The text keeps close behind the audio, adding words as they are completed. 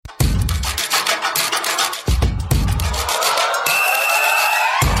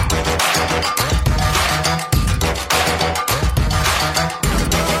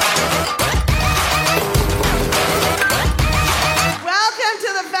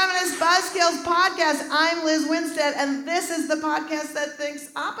Buzzkills podcast. I'm Liz Winstead, and this is the podcast that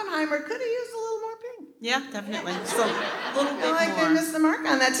thinks Oppenheimer could have used a little more pink. Yeah, definitely. Just a little bit like more. They missed the mark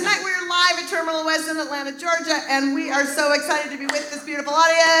on that. Tonight we're live at Terminal West in Atlanta, Georgia, and we are so excited to be with this beautiful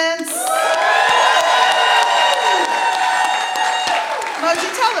audience. Moji,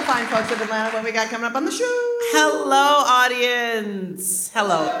 tell the fine folks of Atlanta what we got coming up on the show. Hello, audience.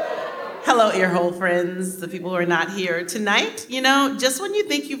 Hello, earhole friends, the people who are not here tonight. You know, just when you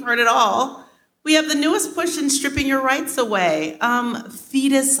think you've heard it all, we have the newest push in stripping your rights away.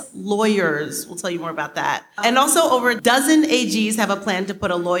 Fetus lawyers. We'll tell you more about that. And also over a dozen AGs have a plan to put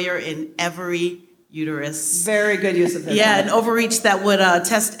a lawyer in every uterus. Very good use of this. Yeah, an overreach that would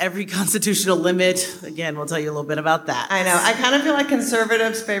test every constitutional limit. Again, we'll tell you a little bit about that. I know. I kind of feel like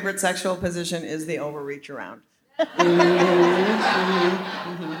conservatives' favorite sexual position is the overreach around.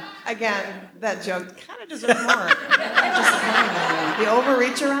 Again, that joke kind of deserves more. The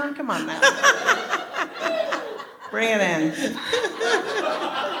overreach around? Come on now. Bring it in. Plus,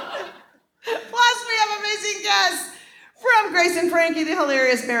 we have amazing guests. From Grace and Frankie, the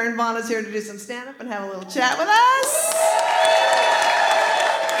hilarious Baron Vaughn is here to do some stand-up and have a little chat with us.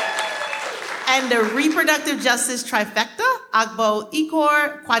 And the reproductive justice trifecta, Agbo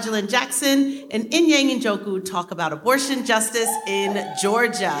Ikor, Kwajalein Jackson, and Inyang Njoku talk about abortion justice in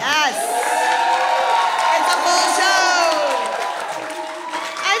Georgia. Yes. It's a full show.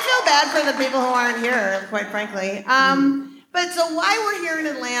 I feel bad for the people who aren't here, quite frankly. But so why we're here in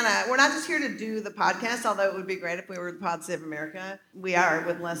Atlanta, we're not just here to do the podcast, although it would be great if we were Pod Save America. We are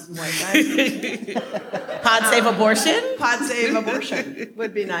with less white guys. Pod Save Abortion? Pod Save Abortion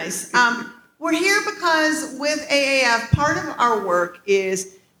would be nice. We're here because with AAF, part of our work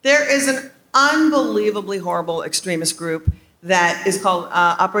is there is an unbelievably horrible extremist group that is called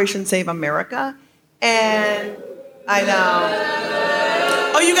Operation Save America. And I know.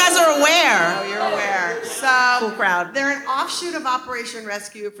 Oh, you guys are aware. Oh, you're aware. So cool crowd. They're an offshoot of Operation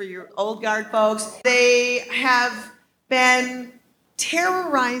Rescue for your old guard folks. They have been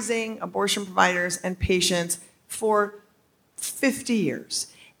terrorizing abortion providers and patients for 50 years.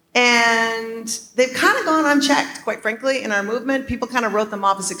 And they've kind of gone unchecked, quite frankly, in our movement. People kind of wrote them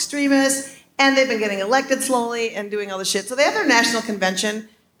off as extremists, and they've been getting elected slowly and doing all this shit. So they have their national convention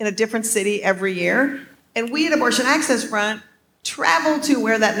in a different city every year. And we at Abortion Access Front travel to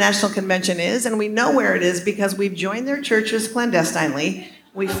where that national convention is, and we know where it is because we've joined their churches clandestinely.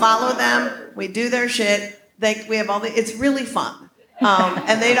 We follow them, we do their shit. We have it's really fun.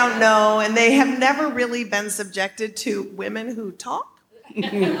 And they don't know, and they have never really been subjected to women who talk.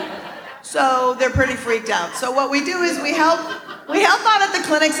 So they're pretty freaked out. So what we do is we help out at the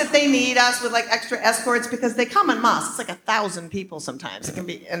clinics if they need us with like extra escorts because they come en masse. It's like 1,000 people sometimes. It can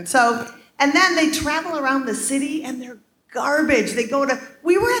be, and then they travel around the city and they're garbage.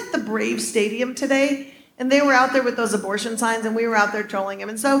 We were at the Brave Stadium today and they were out there with those abortion signs and we were out there trolling them.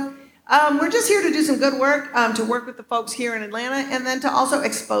 And so we're just here to do some good work, to work with the folks here in Atlanta and then to also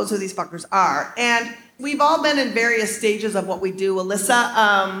expose who these fuckers are. And we've all been in various stages of what we do.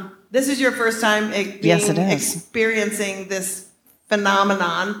 Alyssa, this is your first time experiencing this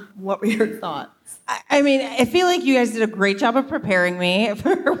phenomenon. What were your thoughts? I mean, I feel like you guys did a great job of preparing me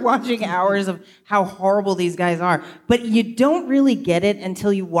for watching hours of how horrible these guys are. But you don't really get it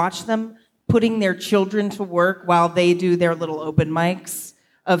until you watch them putting their children to work while they do their little open mics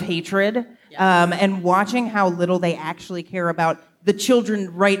of hatred, and watching how little they actually care about the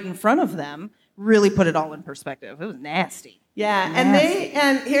children right in front of them really put it all in perspective. It was nasty. Yeah, nasty.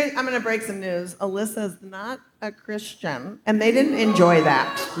 and here I'm going to break some news. Alyssa's not a Christian, and they didn't enjoy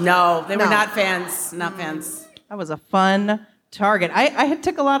that. No, they were not fans. Not fans. That was a fun target. I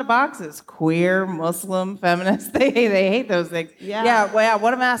took a lot of boxes. Queer, Muslim, feminist. They hate those things. Yeah. Well,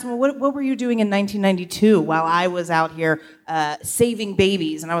 what I'm asking, what were you doing in 1992 while I was out here saving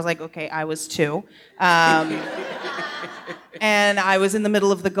babies? And I was like, okay, I was 2. And I was in the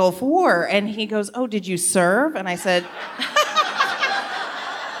middle of the Gulf War. And he goes, oh, did you serve? And I said,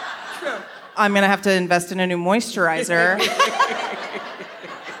 True. I'm going to have to invest in a new moisturizer.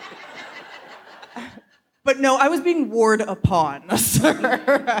 But no, I was being warred upon, sir,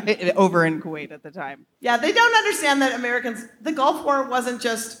 over in Kuwait at the time. Yeah, they don't understand that the Gulf War wasn't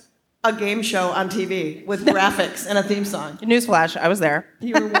just a game show on TV with graphics and a theme song. Newsflash, I was there.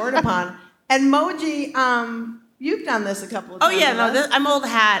 You were warred upon. And Moji, you've done this a couple of times. Oh, yeah, I'm old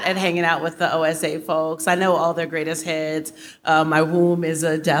hat at hanging out with the OSA folks. I know all their greatest hits. My womb is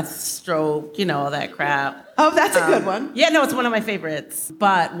a death stroke, all that crap. Oh, that's a good one. Yeah, no, it's one of my favorites.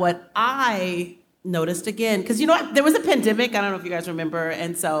 But what I noticed again, because there was a pandemic, I don't know if you guys remember,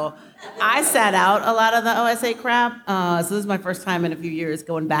 and so I sat out a lot of the OSA crap. So this is my first time in a few years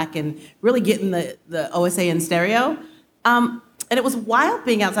going back and really getting the OSA in stereo. And it was wild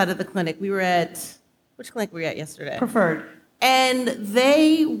being outside of the clinic. We were at, which clinic were we at yesterday? Preferred. And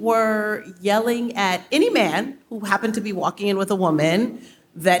they were yelling at any man who happened to be walking in with a woman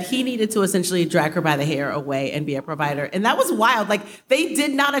that he needed to essentially drag her by the hair away and be a provider. And that was wild. Like, they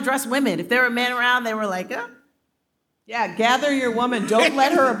did not address women. If there were men around, they were like, Yeah, gather your woman. Don't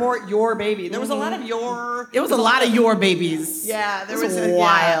let her abort your baby. There was a lot of your... It was a lot of your babies. Yeah, there was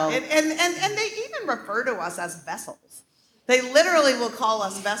wild. Yeah. And they even refer to us as vessels. They literally will call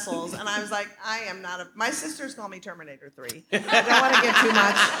us vessels, and I was like, I am not my sisters call me Terminator 3. I don't want to give too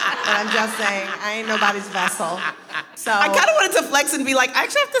much, but I'm just saying, I ain't nobody's vessel. So I kind of wanted to flex and be like, I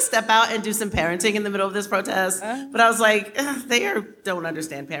actually have to step out and do some parenting in the middle of this protest. But I was like, don't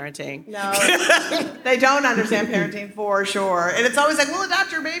understand parenting. No, they don't understand parenting for sure. And it's always like, we'll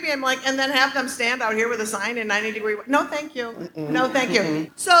adopt your baby. I'm like, and then have them stand out here with a sign in 90-degree. No, thank you. No, thank you.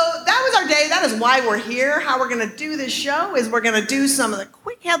 So that was our day. That is why we're here. How we're going to do this show is we're going to do some of the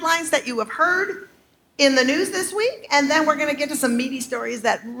quick headlines that you have heard in the news this week. And then we're going to get to some meaty stories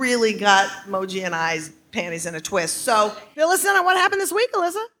that really got Moji and I's panties in a twist. So fill us in on what happened this week,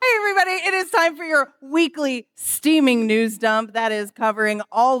 Alyssa. Hey, everybody. It is time for your weekly steaming news dump that is covering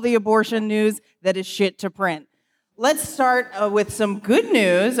all the abortion news that is shit to print. Let's start with some good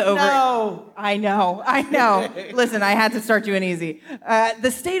news over... No. I know. Listen, I had to start you in easy. The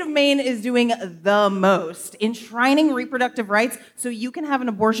state of Maine is doing the most, enshrining reproductive rights so you can have an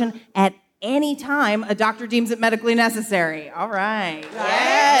abortion at any time a doctor deems it medically necessary. All right.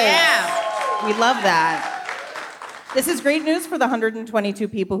 Yeah. We love that. This is great news for the 122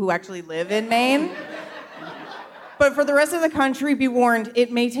 people who actually live in Maine. But for the rest of the country, be warned,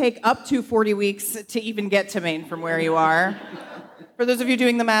 it may take up to 40 weeks to even get to Maine from where you are. For those of you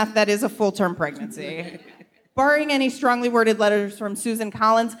doing the math, that is a full-term pregnancy. Barring any strongly worded letters from Susan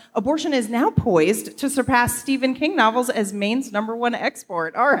Collins, abortion is now poised to surpass Stephen King novels as Maine's #1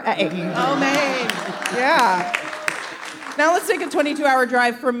 export. All right. Oh, Maine. Yeah. Now let's take a 22-hour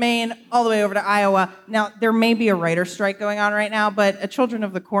drive from Maine all the way over to Iowa. Now, there may be a writer's strike going on right now, but a Children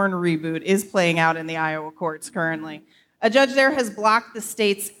of the Corn reboot is playing out in the Iowa courts currently. A judge there has blocked the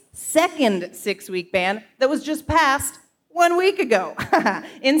state's second 6-week ban that was just passed 1 week ago.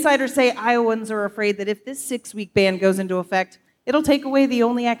 Insiders say Iowans are afraid that if this 6-week ban goes into effect, it'll take away the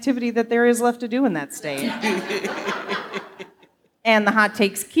only activity that there is left to do in that state. And the hot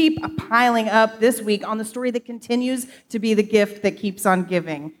takes keep piling up this week on the story that continues to be the gift that keeps on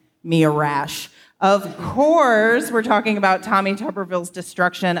giving me a rash. Of course, we're talking about Tommy Tuberville's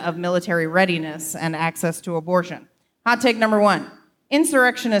destruction of military readiness and access to abortion. Hot take number 1.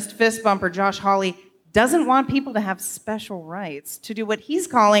 Insurrectionist fist bumper Josh Hawley doesn't want people to have special rights to do what he's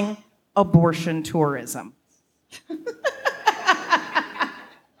calling abortion tourism.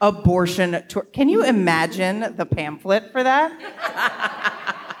 Abortion tour. Can you imagine the pamphlet for that?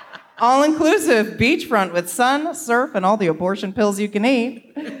 All-inclusive, beachfront with sun, surf, and all the abortion pills you can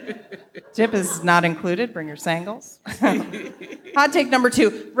eat. Tip is not included. Bring your sangles. Hot take number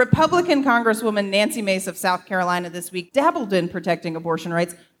 2. Republican Congresswoman Nancy Mace of South Carolina this week dabbled in protecting abortion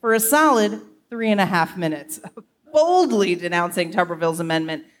rights for a solid 3.5 minutes, boldly denouncing Tuberville's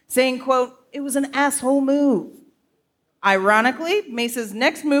amendment, saying, quote, "It was an asshole move." Ironically, Mace's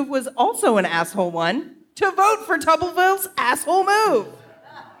next move was also an asshole one, to vote for Tuberville's asshole move.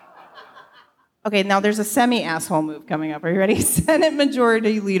 Okay, now there's a semi-asshole move coming up. Are you ready? Senate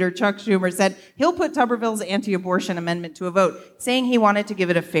Majority Leader Chuck Schumer said he'll put Tuberville's anti-abortion amendment to a vote, saying he wanted to give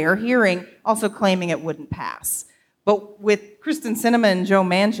it a fair hearing, also claiming it wouldn't pass. But with Kristen Sinema and Joe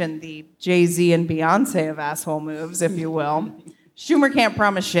Manchin, the Jay-Z and Beyonce of asshole moves, if you will, Schumer can't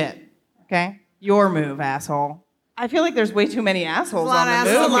promise shit, okay? Your move, asshole. I feel like there's way too many assholes on the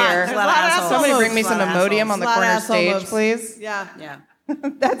move here. There's a lot of assholes. Somebody bring me some Imodium on the corner stage, please. Yeah.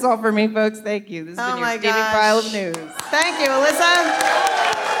 That's all for me, folks. Thank you. This has been your steaming pile of news. Thank you, Alyssa.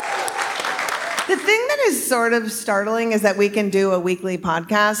 The thing that is sort of startling is that we can do a weekly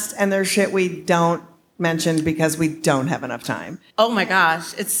podcast and there's shit we don't mention because we don't have enough time. Oh my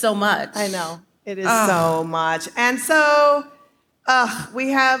gosh, it's so much. I know. It is so much. And so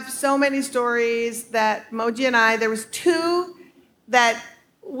we have so many stories that Moji and I, there was 2 that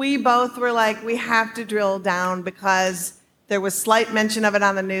we both were like, we have to drill down because there was slight mention of it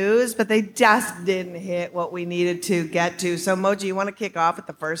on the news, but they just didn't hit what we needed to get to. So Moji, you want to kick off with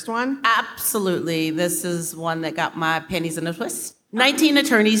the first one? Absolutely. This is one that got my panties in a twist. 19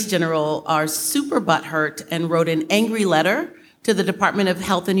 attorneys general are super butthurt and wrote an angry letter to the Department of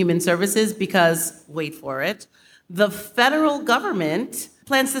Health and Human Services because, wait for it, the federal government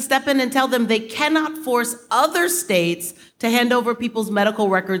plans to step in and tell them they cannot force other states to hand over people's medical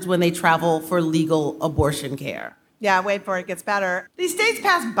records when they travel for legal abortion care. Yeah, wait for it, it gets better. These states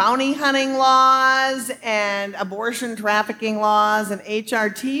pass bounty hunting laws and abortion trafficking laws and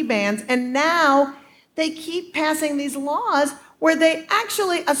HRT bans, and now they keep passing these laws where they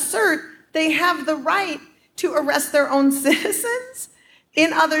actually assert they have the right to arrest their own citizens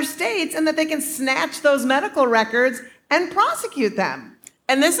in other states and that they can snatch those medical records and prosecute them.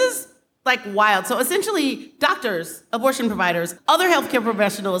 And this is like wild. So essentially, doctors, abortion providers, other healthcare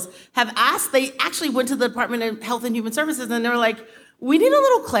professionals have asked, they actually went to the Department of Health and Human Services and they were like, we need a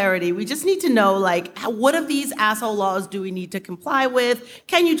little clarity. We just need to know, like, what of these asshole laws do we need to comply with?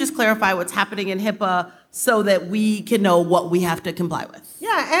 Can you just clarify what's happening in HIPAA so that we can know what we have to comply with?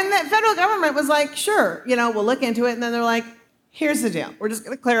 Yeah, and the federal government was like, sure, we'll look into it. And then they're like, here's the deal. We're just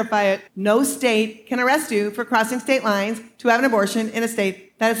going to clarify it. No state can arrest you for crossing state lines to have an abortion in a state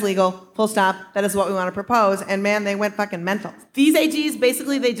that is legal, full stop. That is what we want to propose. And man, they went fucking mental. These AGs,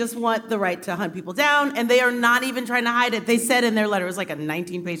 basically, they just want the right to hunt people down, and they are not even trying to hide it. They said in their letter, it was like a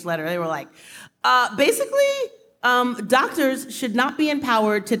 19-page letter, they were like, doctors should not be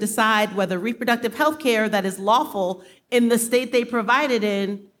empowered to decide whether reproductive health care that is lawful in the state they provided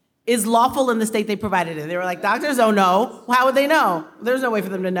in is lawful in the state they provided in. They were like, doctors don't know. How would they know? There's no way for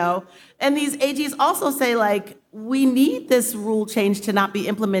them to know. And these AGs also say, like, we need this rule change to not be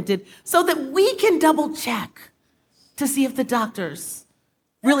implemented so that we can double check to see if the doctors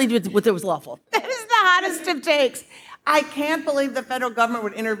really did what was lawful. That is the hottest of takes. I can't believe the federal government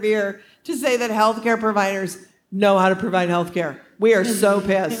would interfere to say that healthcare providers know how to provide healthcare. We are so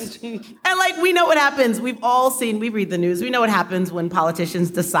pissed. And like, we know what happens. We've all seen, we read the news. We know what happens when politicians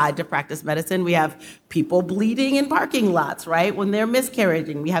decide to practice medicine. We have people bleeding in parking lots, right? When they're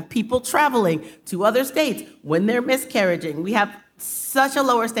miscarrying. We have people traveling to other states when they're miscarrying. We have such a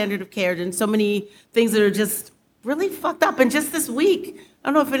lower standard of care and so many things that are just really fucked up. And just this week, I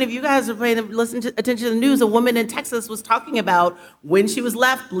don't know if any of you guys are listening attention to the news. A woman in Texas was talking about when she was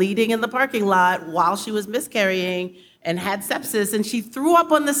left bleeding in the parking lot while she was miscarrying and had sepsis, and she threw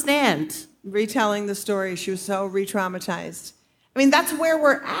up on the stand. Retelling the story, she was so re-traumatized. I mean, that's where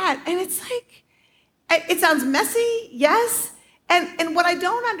we're at. And it's like, it sounds messy, yes. And what I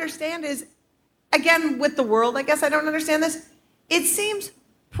don't understand is, again, with the world, I guess I don't understand this. It seems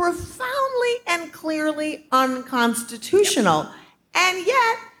profoundly and clearly unconstitutional. Yep. And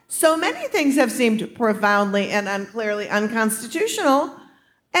yet, so many things have seemed profoundly and unclearly unconstitutional.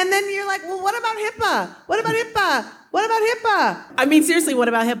 And then you're like, well, what about HIPAA? What about HIPAA? What about HIPAA? I mean, seriously, what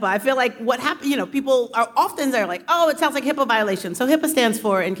about HIPAA? I feel like what happened, people are often they're like, oh, it sounds like HIPAA violation. So HIPAA stands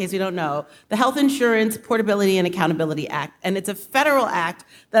for, in case you don't know, the Health Insurance Portability and Accountability Act. And it's a federal act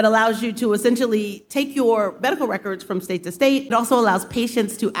that allows you to essentially take your medical records from state to state. It also allows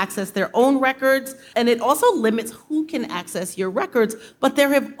patients to access their own records. And it also limits who can access your records. But there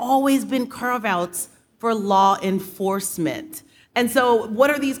have always been carve-outs for law enforcement. And so what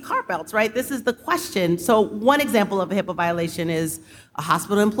are these carve-outs, right? This is the question. So one example of a HIPAA violation is a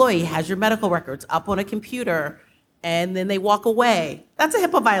hospital employee has your medical records up on a computer and then they walk away. That's a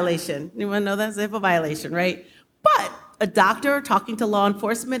HIPAA violation. Anyone know that's a HIPAA violation, right? But a doctor talking to law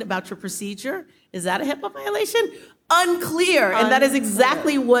enforcement about your procedure, is that a HIPAA violation? Unclear. And that is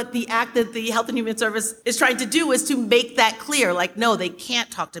exactly what the act that the Health and Human Service is trying to do, is to make that clear. Like, no, they can't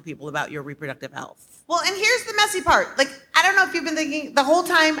talk to people about your reproductive health. Well, and here's the messy part. Like, I don't know if you've been thinking, the whole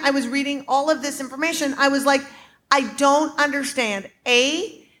time I was reading all of this information, I was like, I don't understand.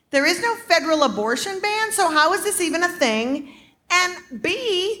 A, there is no federal abortion ban, so how is this even a thing? And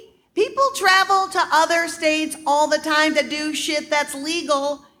B, people travel to other states all the time to do shit that's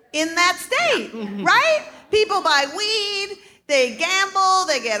legal in that state, right? People buy weed, they gamble,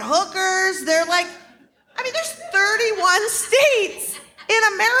 they get hookers. They're like, I mean, there's 31 states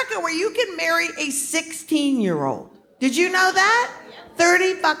in America where you can marry a 16-year-old. Did you know that?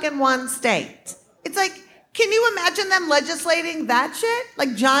 30 fucking one states. It's like, can you imagine them legislating that shit?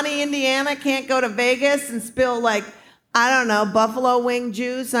 Like Johnny Indiana can't go to Vegas and spill like, I don't know, buffalo wing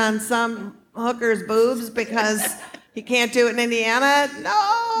juice on some hooker's boobs because he can't do it in Indiana?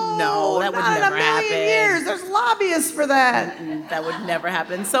 No, that would not never in a million happen. years. There's lobbyists for that. That would never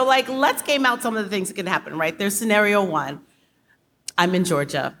happen. So like, let's game out some of the things that can happen, right? There's scenario one. I'm in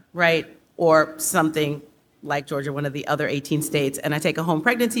Georgia, right? Or something like Georgia, one of the other 18 states, and I take a home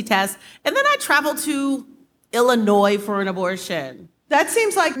pregnancy test, and then I travel to Illinois for an abortion. That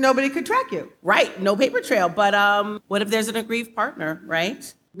seems like nobody could track you. Right, no paper trail. But what if there's an aggrieved partner,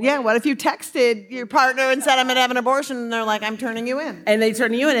 right? Yeah, what if you texted your partner and said, I'm going to have an abortion, and they're like, I'm turning you in? And they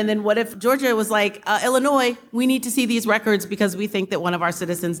turn you in. And then what if Georgia was like, Illinois, we need to see these records because we think that one of our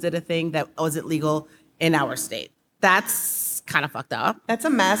citizens did a thing that wasn't legal in our state. That's kind of fucked up. That's a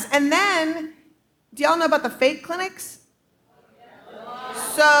mess. And then, do y'all know about the fake clinics?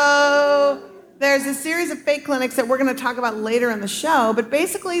 So there's a series of fake clinics that we're going to talk about later in the show, but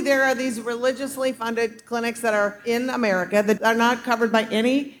basically there are these religiously funded clinics that are in America that are not covered by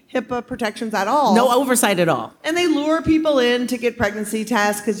any HIPAA protections at all. No oversight at all. And they lure people in to get pregnancy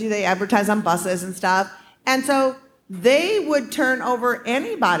tests because they advertise on buses and stuff. And so they would turn over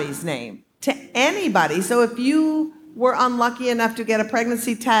anybody's name to anybody. So if you were unlucky enough to get a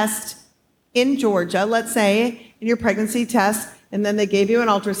pregnancy test in Georgia, let's say, in your pregnancy test, and then they gave you an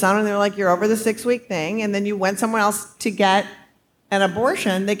ultrasound and they're like, you're over the 6-week thing, and then you went somewhere else to get an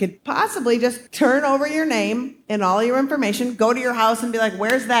abortion, they could possibly just turn over your name and all your information, go to your house and be like,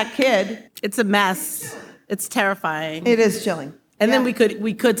 where's that kid? It's a mess. It's terrifying. It is chilling. And then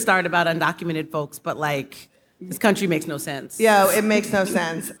we could start about undocumented folks, but like, this country makes no sense. Yeah, it makes no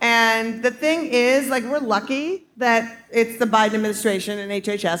sense. And the thing is, like, we're lucky that it's the Biden administration and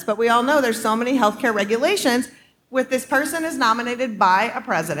HHS, but we all know there's so many healthcare regulations with this person is nominated by a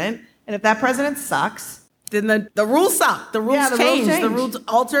president, and if that president sucks, then the rules suck. The rules change. The rules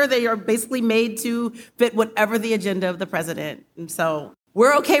alter. They are basically made to fit whatever the agenda of the president. And so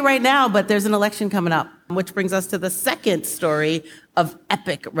we're okay right now, but there's an election coming up, which brings us to the second story of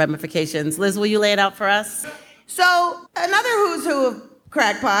epic ramifications. Liz, will you lay it out for us? So another who's who of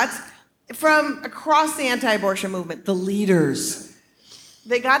crackpots from across the anti-abortion movement, the leaders.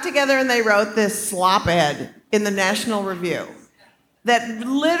 They got together and they wrote this slop-ed in the National Review that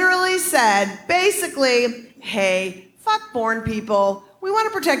literally said, basically, hey, fuck born people. We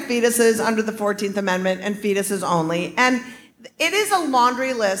want to protect fetuses under the 14th Amendment and fetuses only. And it is a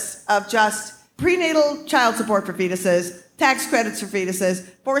laundry list of just prenatal child support for fetuses, tax credits for fetuses,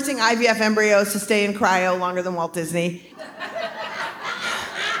 forcing IVF embryos to stay in cryo longer than Walt Disney.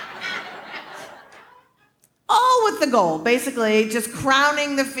 All with the goal, basically, just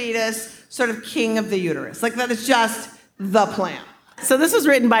crowning the fetus sort of king of the uterus. Like, that is just the plan. So this was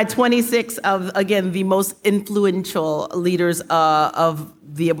written by 26 of, again, the most influential leaders of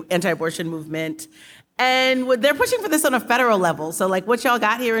the anti-abortion movement. And they're pushing for this on a federal level. So, like, what y'all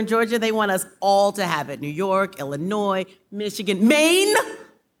got here in Georgia, they want us all to have it. New York, Illinois, Michigan, Maine.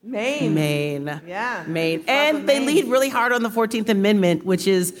 Yeah. Maine. And they lead really hard on the 14th Amendment, which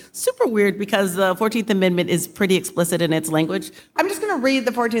is super weird because the 14th Amendment is pretty explicit in its language. I'm just going to read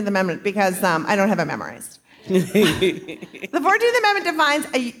the 14th Amendment because I don't have it memorized. The 14th Amendment defines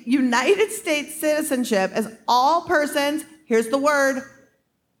a United States citizenship as all persons, here's the word,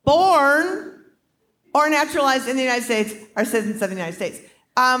 born or naturalized in the United States are citizens of the United States.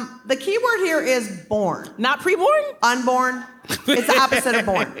 The key word here is born. Not preborn? Unborn. It's the opposite of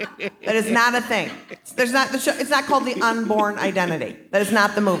born. That is not a thing. There's not the show. It's not called The Unborn Identity. That is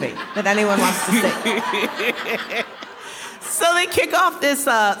not the movie that anyone wants to see. So they kick off this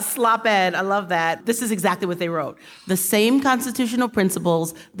slop-ed. I love that. This is exactly what they wrote. The same constitutional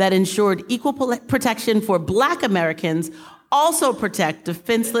principles that ensured equal protection for Black Americans also protect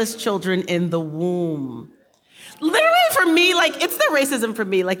defenseless children in the womb. Literally, for me, like, it's the racism for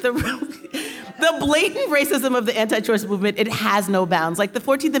me. Like, the blatant racism of the anti-choice movement, it has no bounds. Like, the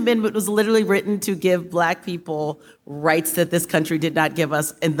 14th Amendment was literally written to give Black people rights that this country did not give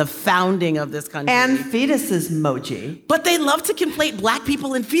us in the founding of this country. And fetuses, Moji. But they love to conflate Black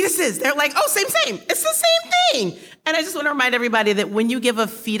people and fetuses. They're like, oh, same. It's the same thing. And I just want to remind everybody that when you give a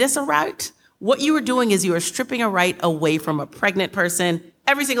fetus a right, what you are doing is you are stripping a right away from a pregnant person.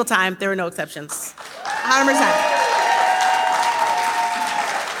 Every single time, there are no exceptions. 100%.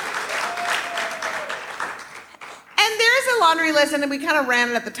 And there's a laundry list, and we kind of ran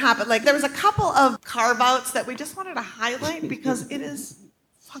it at the top, but like there was a couple of carve-outs that we just wanted to highlight because it is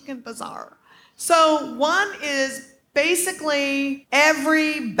fucking bizarre. So one is basically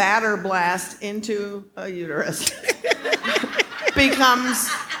every batter blast into a uterus becomes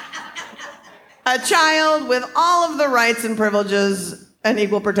a child with all of the rights and privileges and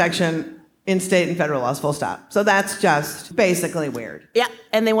equal protection in state and federal laws, full stop. So that's just basically weird. Yeah,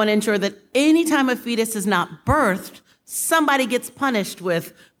 and they want to ensure that anytime a fetus is not birthed, somebody gets punished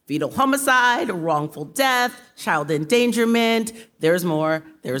with fetal homicide, wrongful death, child endangerment. There's more.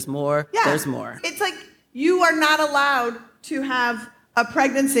 Yeah. There's more. It's like you are not allowed to have a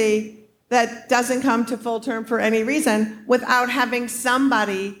pregnancy that doesn't come to full term for any reason without having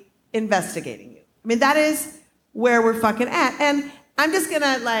somebody investigating you. I mean, that is where we're fucking at. And I'm just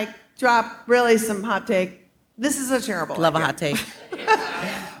gonna drop really some hot take. This is a terrible Love idea. a hot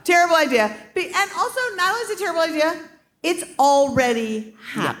take. terrible idea. And also, not only is it a terrible idea, it's already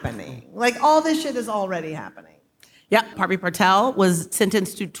happening. Like, all this shit is already happening. Yep, Parvati Patel was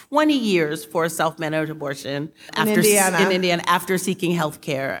sentenced to 20 years for self-managed abortion in Indiana after seeking health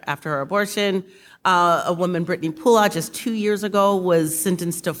care after her abortion. A woman, Brittany Pula, just 2 years ago was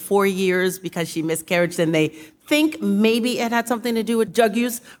sentenced to 4 years because she miscarried, and they think maybe it had something to do with drug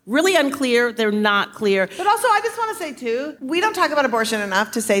use. Really unclear. They're not clear. But also, I just want to say, too, we don't talk about abortion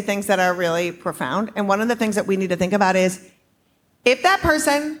enough to say things that are really profound. And one of the things that we need to think about is, if that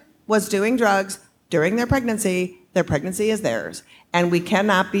person was doing drugs during their pregnancy is theirs. And we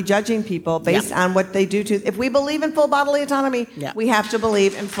cannot be judging people based on what they do to... If we believe in full bodily autonomy, we have to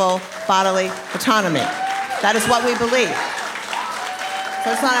believe in full bodily autonomy. That is what we believe.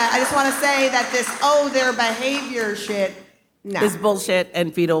 So I just want to say that this, their behavior shit, no. Is bullshit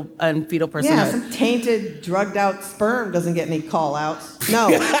and fetal personhood. Yeah, some tainted, drugged out sperm doesn't get any call outs. No.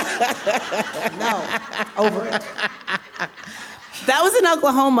 No. Over it. That was in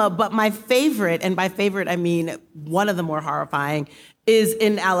Oklahoma, but my favorite, and by favorite I mean one of the more horrifying, is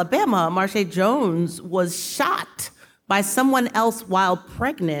in Alabama. Marsha Jones was shot by someone else while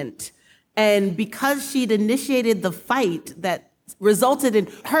pregnant, and because she'd initiated the fight that resulted in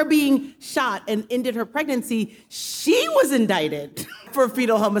her being shot and ended her pregnancy, she was indicted for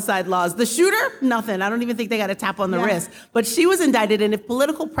fetal homicide laws. The shooter, nothing. I don't even think they got a tap on the wrist. But she was indicted, and if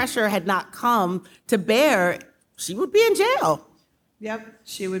political pressure had not come to bear, she would be in jail. Yep,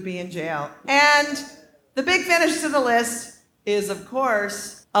 she would be in jail. And the big finish to the list is, of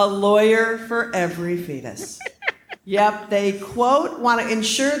course, a lawyer for every fetus. Yep, they, quote, want to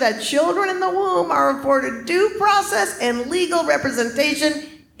ensure that children in the womb are afforded due process and legal representation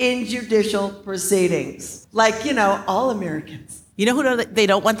in judicial proceedings. Like, all Americans. You know who they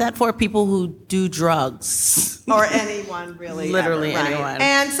don't want that for? People who do drugs. Or anyone, really. Literally ever, right? anyone.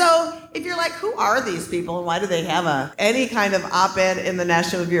 And so, if you're like, who are these people and why do they have any kind of op-ed in the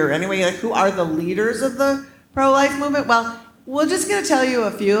National Review or anyway, like, who are the leaders of the pro-life movement? Well, we're just going to tell you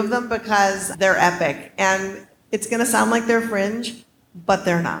a few of them because they're epic. And it's going to sound like they're fringe, but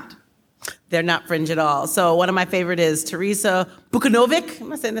they're not. They're not fringe at all. So one of my favorite is Teresa Bukanovic.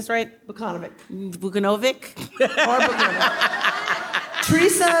 Am I saying this right? Bukanovic. Bukanovic? Or Bukanovic.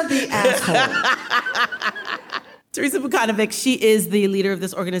 Teresa the asshole. Teresa Bukanovic, she is the leader of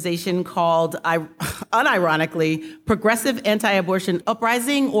this organization called, unironically, Progressive Anti-Abortion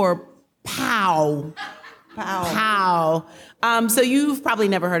Uprising, or POW. POW. So you've probably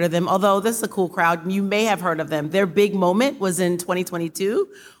never heard of them, although this is a cool crowd. You may have heard of them. Their big moment was in 2022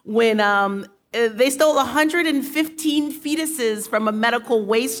 when they stole 115 fetuses from a medical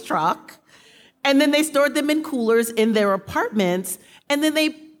waste truck, and then they stored them in coolers in their apartments, and then they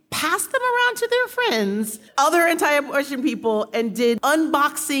passed them around to their friends, other anti-abortion people, and did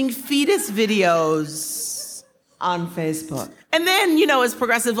unboxing fetus videos on Facebook. And then, as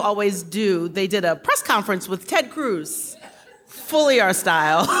progressives always do, they did a press conference with Ted Cruz. Fully our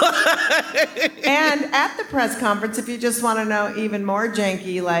style. And at the press conference, if you just want to know even more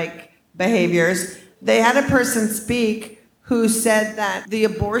janky behaviors, they had a person speak who said that the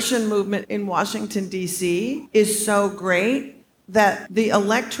abortion movement in Washington, D.C. is so great that the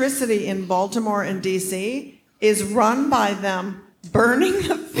electricity in Baltimore and D.C. is run by them burning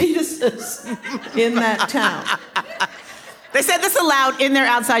the fetuses in that town. They said this aloud in their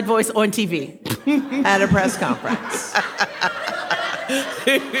outside voice on TV. At a press conference.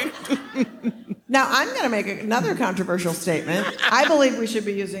 Now, I'm going to make another controversial statement. I believe we should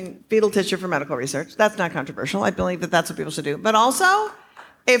be using fetal tissue for medical research. That's not controversial. I believe that that's what people should do. But also,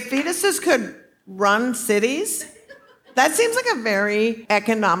 if fetuses could run cities, that seems like a very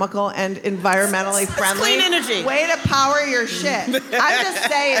economical and environmentally friendly clean energy way to power your shit. I'm just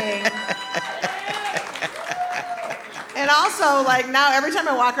saying. And also, now every time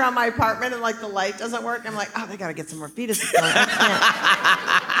I walk around my apartment and the light doesn't work, I'm like, oh, they gotta get some more fetuses going. I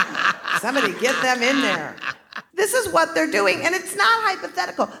can't. Somebody get them in there. This is what they're doing, and it's not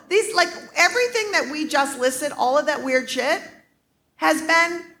hypothetical. These, everything that we just listed, all of that weird shit, has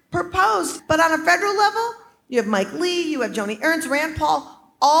been proposed. But on a federal level, you have Mike Lee, you have Joni Ernst, Rand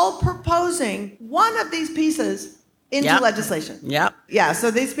Paul, all proposing one of these pieces into legislation. Yep. Yeah, so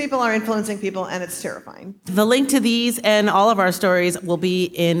these people are influencing people, and it's terrifying. The link to these and all of our stories will be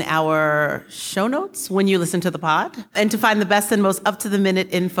in our show notes when you listen to the pod. And to find the best and most up-to-the-minute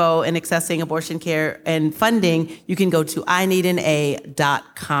info in accessing abortion care and funding, you can go to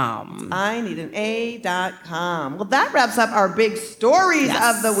ineedana.com. ineedana.com. Well, that wraps up our big stories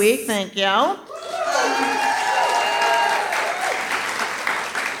of the week. Thank you.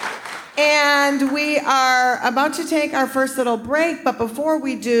 And we are about to take our first little break, but before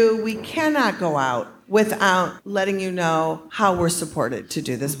we do, we cannot go out without letting you know how we're supported to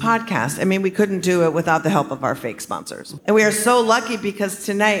do this podcast. I mean, we couldn't do it without the help of our fake sponsors. And we are so lucky because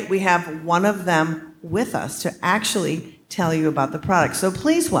tonight we have one of them with us to actually tell you about the product. So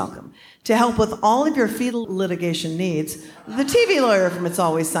please welcome, to help with all of your fetal litigation needs, the TV lawyer from It's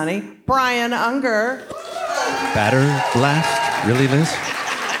Always Sunny, Brian Unger. Batter blast? Really, Liz?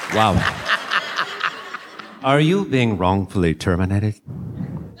 Wow. Are you being wrongfully terminated?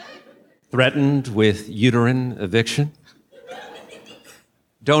 Threatened with uterine eviction?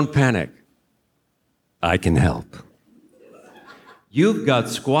 Don't panic. I can help. You've got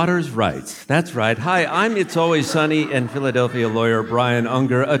squatters' rights. That's right. Hi, I'm It's Always Sunny in Philadelphia lawyer Brian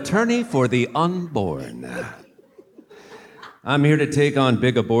Unger, attorney for the unborn. I'm here to take on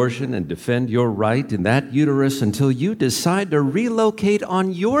big abortion and defend your right in that uterus until you decide to relocate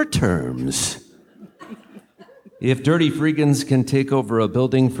on your terms. If dirty freegans can take over a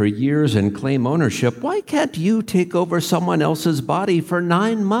building for years and claim ownership, why can't you take over someone else's body for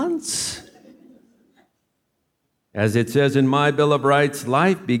 9 months? As it says in my Bill of Rights,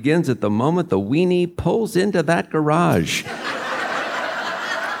 life begins at the moment the weenie pulls into that garage.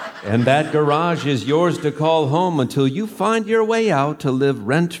 And that garage is yours to call home until you find your way out to live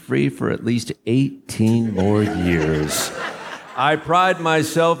rent-free for at least 18 more years. I pride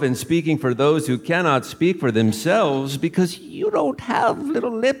myself in speaking for those who cannot speak for themselves because you don't have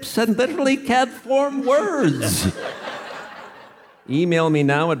little lips and literally can't form words. Email me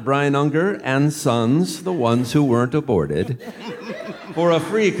now at Brian Unger and Sons, the ones who weren't aborted, for a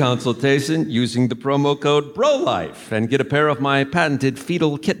free consultation using the promo code BROLIFE and get a pair of my patented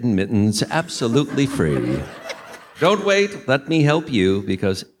fetal kitten mittens absolutely free. Don't wait, let me help you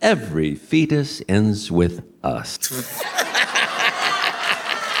because every fetus ends with us.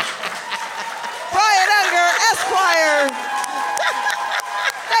 Brian Unger, Esquire.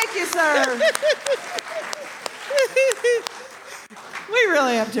 Thank you, sir. We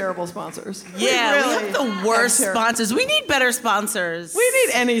really have terrible sponsors. Yeah, we have the worst have sponsors. We need better sponsors. We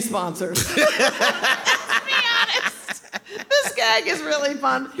need any sponsors. Let's be honest. This gag is really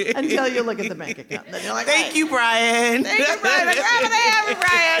fun until you look at the bank account. Then you're like, Thank you, Brian. Thank you, Brian. Grab it, have it,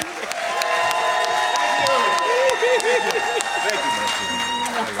 Brian.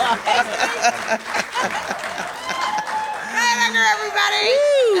 Brian Unger, everybody.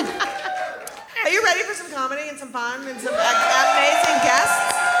 Are you ready for some comedy and some fun and some amazing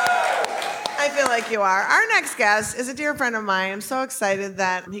guests? I feel like you are. Our next guest is a dear friend of mine. I'm so excited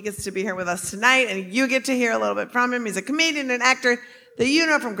that he gets to be here with us tonight, and you get to hear a little bit from him. He's a comedian and actor that you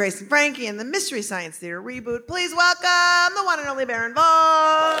know from Grace and Frankie and the Mystery Science Theater reboot. Please welcome the one and only Baron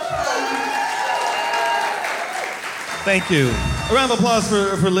Vaughn. Thank you. A round of applause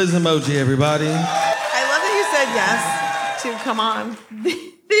for Liz Emoji, everybody. I love that you said yes to come on the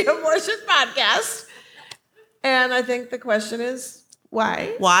abortion podcast. And I think the question is,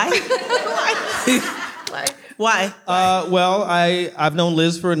 why? Why? Why? Why? Well, I've known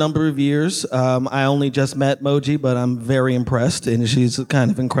Liz for a number of years. I only just met Moji, but I'm very impressed, and she's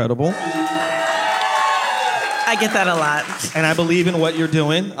kind of incredible. I get that a lot. And I believe in what you're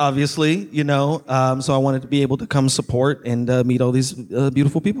doing, obviously, you know. So I wanted to be able to come support and meet all these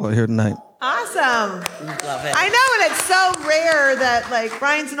beautiful people out here tonight. Awesome. Love it. I know, and it's so rare that, like,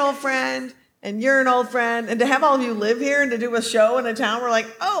 Brian's an old friend, and you're an old friend, and to have all of you live here and to do a show in a town, we're like,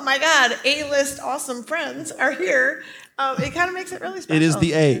 oh my God, A-list awesome friends are here. It kind of makes it really special. It is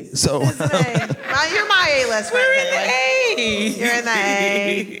the A, so. It's an A. Well, you're my A-list friend. We're in the A. You're in the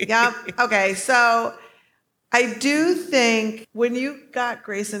A. Yep. Okay, so I do think when you got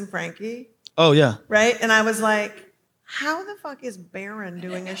Grace and Frankie, Oh, yeah. right? And I was like, how the fuck is Baron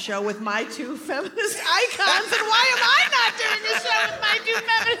doing a show with my two feminist icons? And why am I not doing a show with my two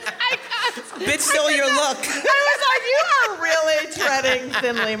feminist icons? Bitch, stole your look. I was like, you are really treading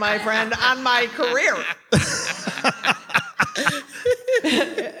thinly, my friend, on my career.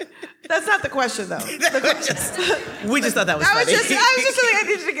 That's not the question, though. We just thought that was I funny. was just something I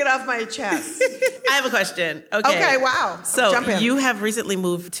needed to get off my chest. I have a question. Okay, wow. So Jump in. you have recently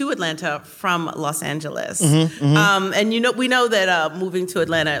moved to Atlanta from Los Angeles. And we know that moving to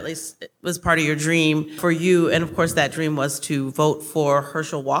Atlanta at least was part of your dream for you. And of course that dream was to vote for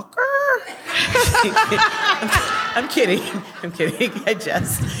Herschel Walker. I'm kidding. I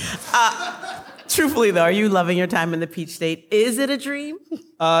just. Truthfully, though, are you loving your time in the Peach State? Is it a dream?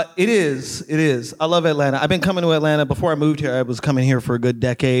 It is. I love Atlanta. I've been coming to Atlanta. Before I moved here, I was coming here for a good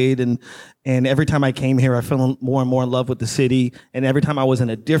decade. And every time I came here, I fell more and more in love with the city. And every time I was in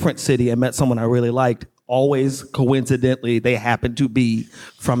a different city and met someone I really liked, always coincidentally they happen to be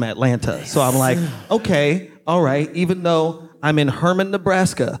from Atlanta. So I'm like, okay, all right, even though I'm in Herman,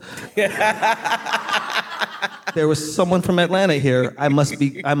 Nebraska, there was someone from Atlanta here. I must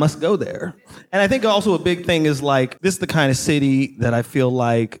go there. And I think also a big thing is like, this is the kind of city that I feel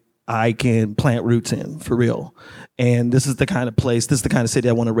like I can plant roots in for real. And this is the kind of place, this is the kind of city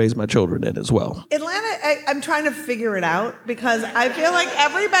I want to raise my children in as well. Atlanta, I'm trying to figure it out because I feel like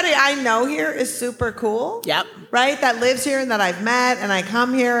everybody I know here is super cool. Yep. Right? That lives here and that I've met and I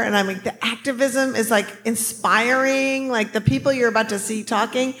come here and I mean, the activism is like inspiring. Like the people you're about to see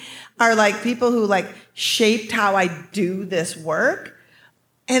talking are like people who like shaped how I do this work.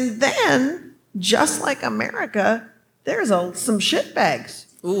 And then, just like America, there's some shitbags.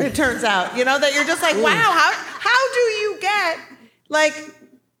 It turns out, that you're just like, wow, how do you get like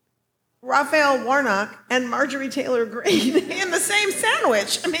Raphael Warnock and Marjorie Taylor Greene in the same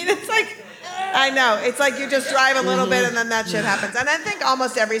sandwich? I mean, it's like, I know. It's like you just drive a little bit and then that shit happens. And I think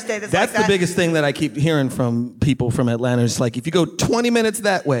almost every state is That's like that. the biggest thing that I keep hearing from people from Atlanta. It's like, if you go 20 minutes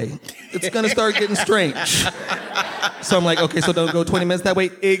that way, it's going to start getting strange. So I'm like, okay, so don't go 20 minutes that way?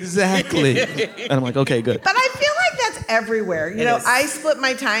 Exactly. And I'm like, okay, good. But I feel like that's everywhere. I split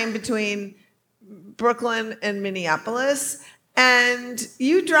my time between Brooklyn and Minneapolis. And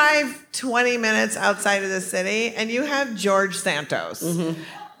you drive 20 minutes outside of the city and you have George Santos.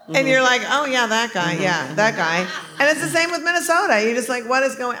 And you're like, oh, yeah, that guy. Yeah, that guy. And it's the same with Minnesota. You're just like, what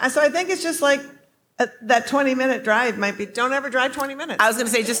is going on? So I think it's just like that 20-minute drive might be, don't ever drive 20 minutes. I was going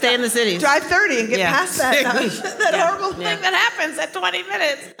to say, just stay in the city. Drive 30 and get past that horrible Yeah. thing that happens at 20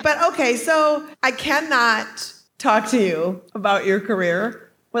 minutes. But okay, so I cannot talk to you about your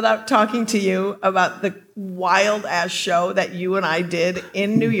career without talking to you about the wild-ass show that you and I did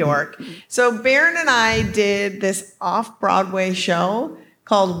in New York. So Baron and I did this off-Broadway show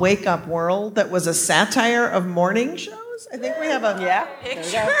called Wake Up World that was a satire of morning shows. I think we have a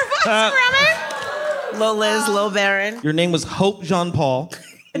picture of us from it. Lil Liz, Lil Baron. Your name was Hope Jean-Paul.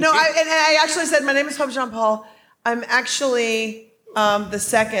 No, I actually said, my name is Hope Jean-Paul. I'm actually the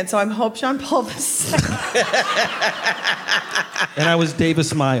second, so I'm Hope Jean-Paul the second. And I was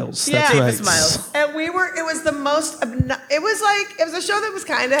Davis Miles. That's right. Davis Miles. And it was the most, it was a show that was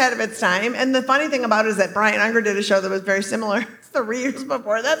kind of ahead of its time. And the funny thing about it is that Brian Unger did a show that was very similar 3 years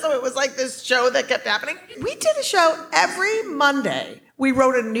before that. So it was like this show that kept happening. We did a show every Monday. We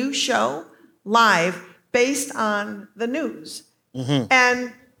wrote a new show live based on the news.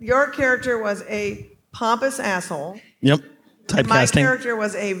 And your character was a pompous asshole. Yep. Typecasting. My character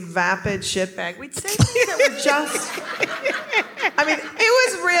was a vapid shitbag. We'd say things that were just, I mean, it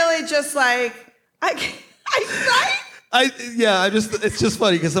was really just like, it's just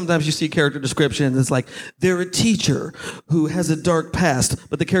funny because sometimes you see character descriptions. It's like, they're a teacher who has a dark past,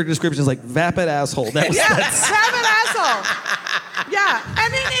 but the character description is like, vapid asshole. That was vapid asshole. Yeah,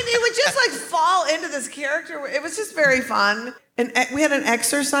 and it would just like fall into this character. It was just very fun. And we had an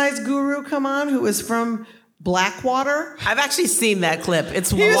exercise guru come on who was from Blackwater. I've actually seen that clip. It's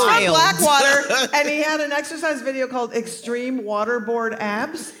He was wild. from Blackwater, and he had an exercise video called Extreme Waterboard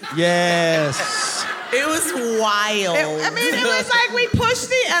Abs. Yes. It was wild. It was like we pushed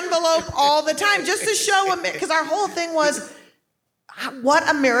the envelope all the time just to show them, because our whole thing was what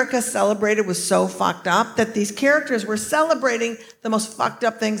America celebrated was so fucked up that these characters were celebrating the most fucked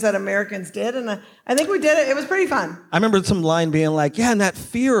up things that Americans did, and I think we did it. It was pretty fun. I remember some line being like, yeah, and that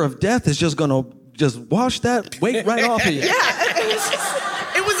fear of death is just going to just wash that weight right off of you. Yeah,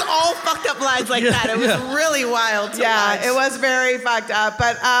 it was all fucked up lines like that. It was really wild to watch. it was very fucked up.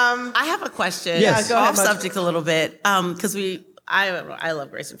 But I have a question. Yes. Go ahead, Off subject a little bit, because I love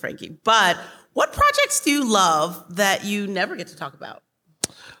Grace and Frankie. But what projects do you love that you never get to talk about?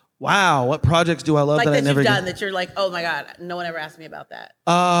 Wow, what projects do I love Like that I that never you've get? done that you're like, oh my God, no one ever asked me about that.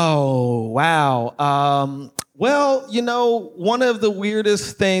 Oh, wow. Well, one of the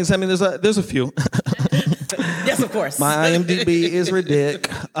weirdest things, I mean, there's a few. Yes, of course. My IMDb is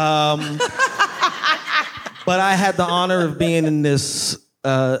ridiculous. But I had the honor of being in this,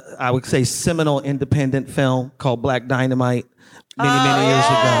 I would say, seminal independent film called Black Dynamite many years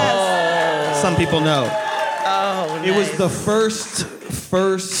ago. Some people know. Oh, nice. It was the first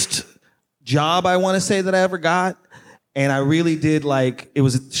job, I want to say, that I ever got. And I really did I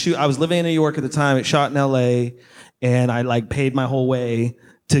was living in New York at the time. It shot in LA. And I paid my whole way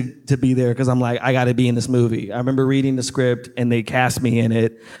to be there because I'm like, I got to be in this movie. I remember reading the script and they cast me in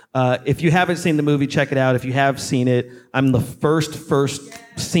it. If you haven't seen the movie, check it out. If you have seen it, I'm the first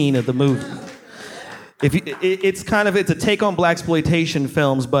scene of the movie. It's a take on blaxploitation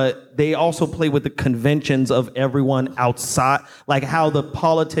films, but they also play with the conventions of everyone outside, like how the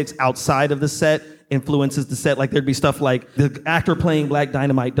politics outside of the set influences the set. Like there'd be stuff like the actor playing Black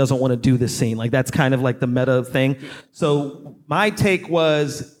Dynamite doesn't want to do this scene. Like that's kind of like the meta thing. So my take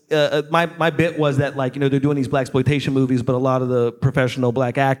was, my bit was that like, they're doing these blaxploitation movies, but a lot of the professional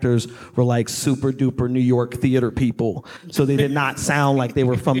Black actors were like super duper New York theater people. So they did not sound like they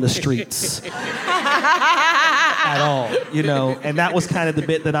were from the streets. At all, and that was kind of the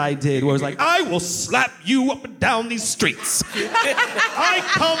bit that I did, where it was like, I will slap you up and down these streets. I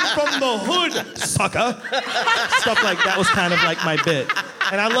come from the hood, sucker. Stuff like that was kind of like my bit.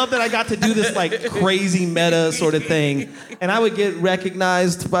 And I love that I got to do this like crazy meta sort of thing. And I would get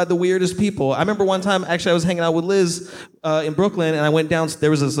recognized by the weirdest people. I remember one time, actually, I was hanging out with Liz in Brooklyn, and I went down, there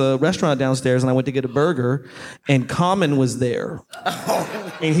was this restaurant downstairs, and I went to get a burger, and Common was there.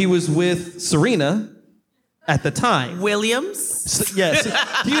 And he was with Serena at the time. Williams? Yes.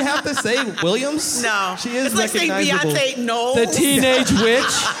 Do you have to say Williams? No. She is it's like recognizable. saying Beyonce Knowles. The teenage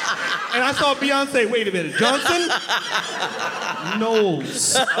witch. And I thought Beyonce, wait a minute, Johnson?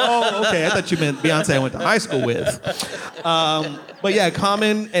 Knowles. Oh, okay. I thought you meant Beyonce I went to high school with. But yeah,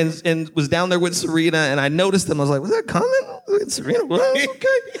 Common and was down there with Serena, and I noticed them. I was like, was that Common? With Serena? Well, okay.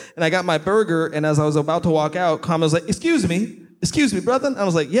 And I got my burger, and as I was about to walk out, Common was like, excuse me, brother? And I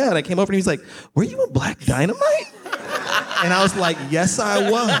was like, yeah. And I came over, and he was like, were you in Black Dynamite? And I was like, yes, I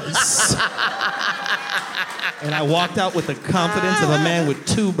was. And I walked out with the confidence of a man with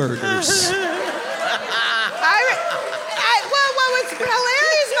 2 burgers. What was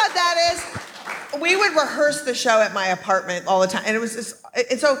hilarious about that is we would rehearse the show at my apartment all the time. And it was just,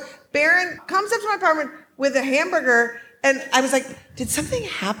 and so Barron comes up to my apartment with a hamburger, and I was like, did something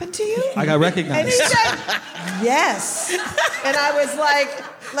happen to you? I got recognized. And he said, yes. And I was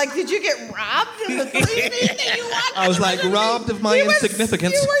like, did you get robbed of the 3 things that you watched? I was like, robbed of my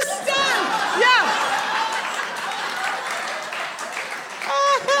insignificance. You were stunned. Yeah.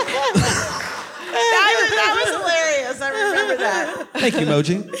 That was hilarious. I remember that. Thank you,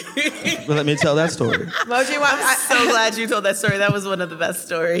 Moji, for letting me tell that story. Moji, I'm so glad you told that story. That was one of the best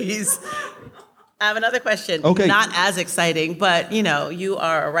stories. I have another question. Okay. Not as exciting, but you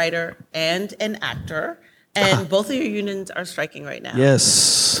are a writer and an actor, and both of your unions are striking right now.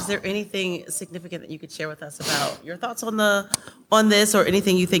 Yes. Is there anything significant that you could share with us about your thoughts on this, or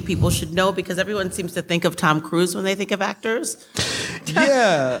anything you think people should know? Because everyone seems to think of Tom Cruise when they think of actors.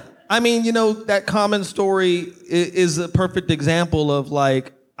 Yeah. I mean, that Common story is a perfect example of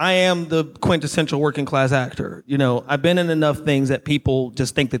like, I am the quintessential working class actor. I've been in enough things that people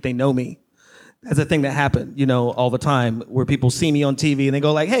just think that they know me. That's a thing that happened, all the time, where people see me on TV and they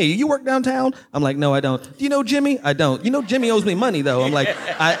go like, hey, you work downtown? I'm like, no, I don't. Do you know Jimmy? I don't. Jimmy owes me money, though. I'm like,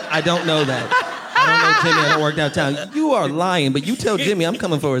 I don't know that. I don't know Jimmy. I don't work downtown. You are lying, but you tell Jimmy I'm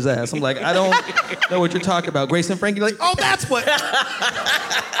coming for his ass. I'm like, I don't know what you're talking about. Grace and Frankie like, oh, that's what.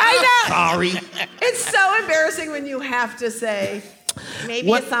 I know. Sorry. It's so embarrassing when you have to say, maybe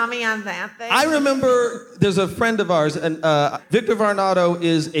you saw me on that thing. I remember there's a friend of ours, and Victor Varnado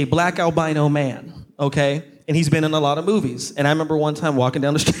is a Black albino man, okay? And he's been in a lot of movies. And I remember one time walking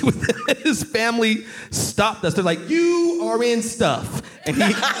down the street with him, and his family stopped us. They're like, you are in stuff.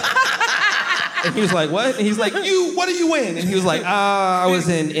 And he was like, what? And he's like, what are you in? And he was like, I was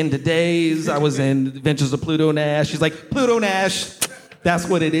in the Days. I was in Adventures of Pluto Nash. She's like, Pluto Nash, that's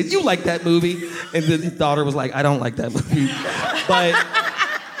what it is. You like that movie? And the daughter was like, I don't like that movie.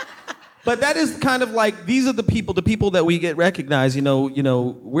 But that is kind of like, these are the people that we get recognized.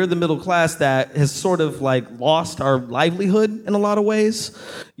 We're the middle class that has sort of like lost our livelihood in a lot of ways.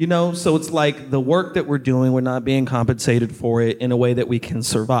 So it's like the work that we're doing, we're not being compensated for it in a way that we can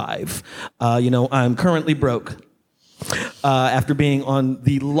survive. I'm currently broke. After being on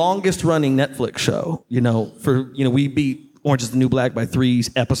the longest running Netflix show, we beat Orange is the New Black by 3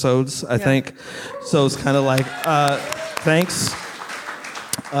 episodes, I think. So it's kind of like, thanks.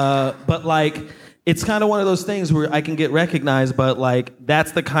 But like, it's kind of one of those things where I can get recognized, but like,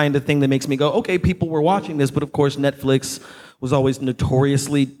 that's the kind of thing that makes me go, okay, people were watching this, but of course Netflix was always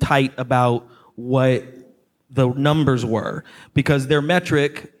notoriously tight about what the numbers were, because their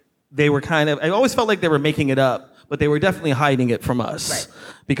metric, I always felt like they were making it up, but they were definitely hiding it from us. Right.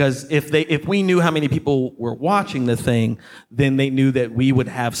 Because if we knew how many people were watching the thing, then they knew that we would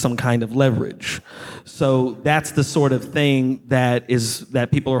have some kind of leverage. So that's the sort of thing that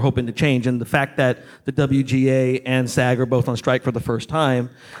people are hoping to change. And the fact that the WGA and SAG are both on strike for the first time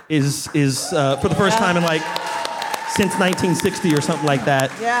is for the first time in like since 1960 or something like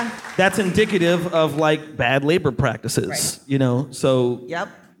that. Yeah. That's indicative of like bad labor practices, right. So yep.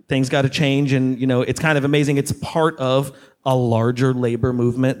 Things got to change, and it's kind of amazing. It's part of a larger labor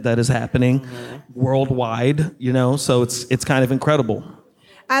movement that is happening worldwide, so it's kind of incredible.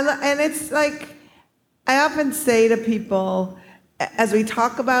 And it's like, I often say to people, as we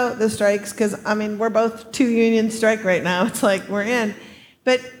talk about the strikes, because I mean, we're both 2 union strike right now. It's like we're in,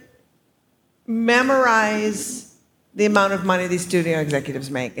 but memorize the amount of money these studio executives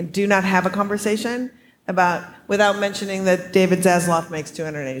make, and do not have a conversation about without mentioning that David Zaslav makes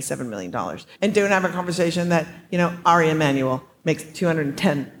 $287 million, and don't have a conversation that Ari Emanuel makes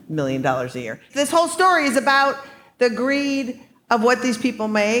 $210 million a year. This whole story is about the greed of what these people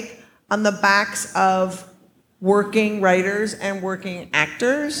make on the backs of working writers and working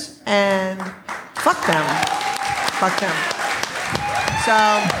actors, and fuck them. Fuck them.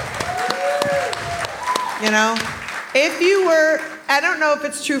 So, if you were, I don't know if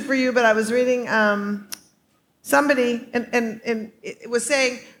it's true for you, but I was reading somebody, and it was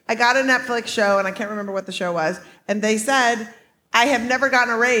saying, I got a Netflix show, and I can't remember what the show was, and they said, I have never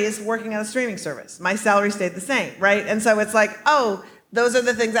gotten a raise working on a streaming service. My salary stayed the same, right? And so it's like, oh, those are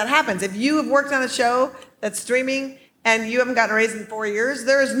the things that happens. If you have worked on a show that's streaming and you haven't gotten a raise in 4 years,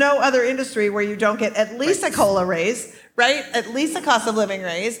 there is no other industry where you don't get at least a COLA raise, right? At least a cost of living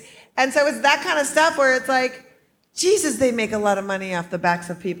raise. And so it's that kind of stuff where it's like, Jesus, they make a lot of money off the backs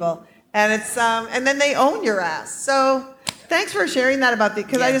of people. And it's and then they own your ass. So thanks for sharing that about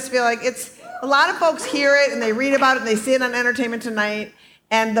because I just feel like it's a lot of folks hear it and they read about it and they see it on Entertainment Tonight.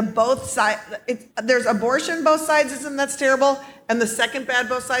 And the both sides, there's abortion both sidesism that's terrible, and the second bad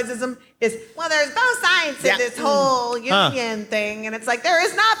both sidesism is, well, there's both sides in this whole union thing, and it's like, there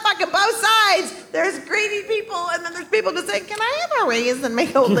is not fucking both sides. There's greedy people, and then there's people just saying, can I have a raise and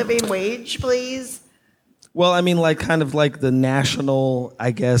make a living wage, please? Well, I mean, kind of like the national,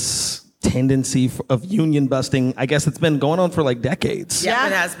 I guess, tendency of union busting, I guess it's been going on for decades. Yeah,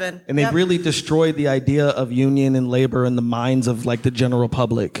 it has been. And they've really destroyed the idea of union and labor in the minds of the general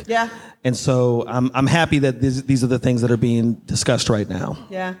public. Yeah. And so I'm happy that these are the things that are being discussed right now.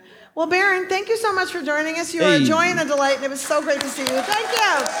 Yeah. Well, Baron, thank you so much for joining us. You are a joy and a delight, and it was so great to see you. Thank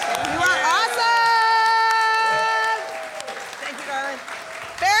you. You are awesome. Thank you, darling.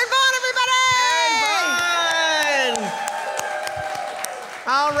 Baron Vaughn, everybody! Baron Vaughn!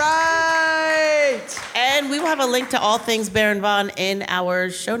 All right. And we will have a link to all things Baron Vaughn in our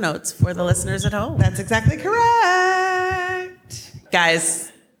show notes for the listeners at home. That's exactly correct.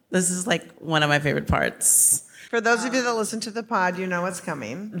 Guys, this is one of my favorite parts. For those of you that listen to the pod, you know what's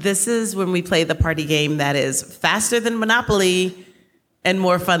coming. This is when we play the party game that is faster than Monopoly and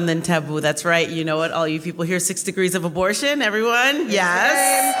more fun than Taboo. That's right. You know what? All you people here, 6 degrees of abortion, everyone?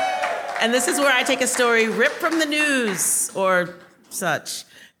 Yes. And this is where I take a story ripped from the news or such.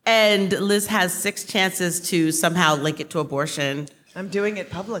 And Liz has 6 chances to somehow link it to abortion. I'm doing it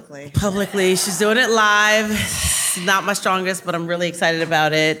publicly. Publicly. She's doing it live. It's not my strongest, but I'm really excited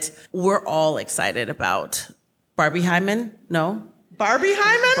about it. We're all excited about Barbie Hyman. No? Barbie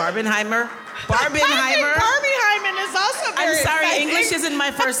Hyman? Barbenheimer. Barbie Hyman is also very I'm sorry, exciting. English isn't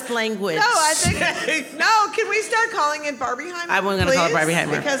my first language. No, I think, can we start calling it Barbie Hyman? I'm going to call it Barbie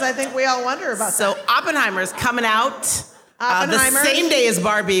Hyman. Because I think we all wonder about that. So Oppenheimer's coming out Oppenheimer. the same day as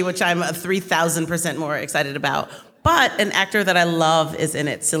Barbie, which I'm 3,000% more excited about. But an actor that I love is in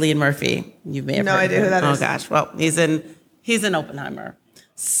it, Cillian Murphy. You may have no heard idea of him. who that is. Oh gosh, well, he's in Oppenheimer.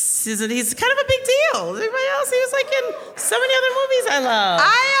 He's kind of a big deal. Everybody else, he was in so many other movies I love.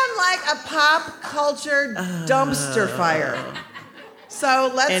 I am like a pop culture dumpster fire.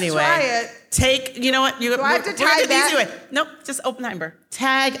 So let's try it. You know what? Do I have to tag that? Easy way. Nope, just Oppenheimer.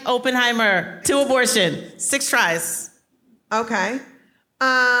 Tag Oppenheimer to abortion. 6 tries. Okay.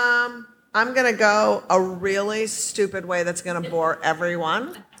 I'm going to go a really stupid way that's going to bore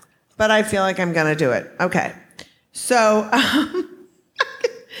everyone, but I feel like I'm going to do it. Okay. So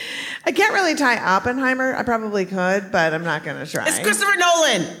I can't really tie Oppenheimer. I probably could, but I'm not going to try. It's Christopher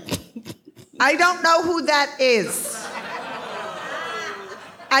Nolan. I don't know who that is.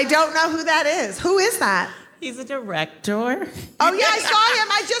 I don't know who that is. Who is that? He's a director. Oh, yeah, I saw him.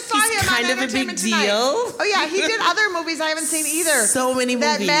 I just saw him kind on of a big Entertainment deal. Tonight. Oh, yeah, he did other movies I haven't seen either. So many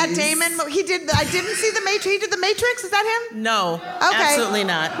movies. That Matt Damon, he did, I didn't see The Matrix. He did The Matrix, is that him? No, Okay. absolutely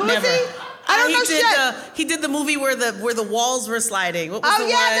not. Who Never. is he? I don't know shit. He did the movie where the walls were sliding. What was the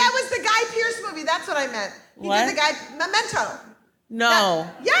one? That was the Guy Pearce movie. That's what I meant. He What? did the guy, Memento. No.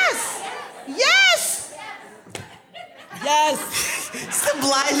 Yes! Yes! Yes. It's the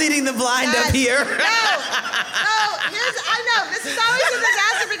blind leading the blind Yes. up here. No, I know. This is always a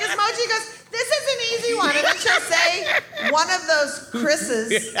disaster because Mochi goes, this is an easy one. And then she'll say one of those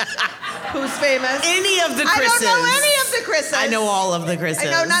Chris's who's famous. Any of the Chris's. I don't know any of the Chris's. I know all of the Chris's.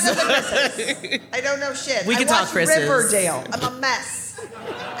 I know none of the Chris's. I don't know shit. We can talk Chris's. Riverdale. I'm a mess.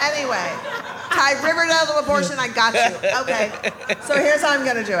 Anyway, tie Riverdale to abortion. I got you. Okay. So here's how I'm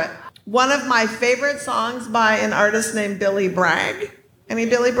going to do it. one of my favorite songs by an artist named Billy Bragg. Any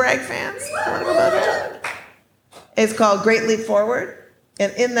Billy Bragg fans? It's called Great Leap Forward.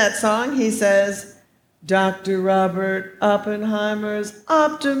 And in that song, he says, Dr. Robert Oppenheimer's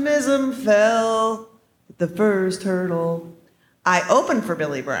optimism fell at the first hurdle. I opened for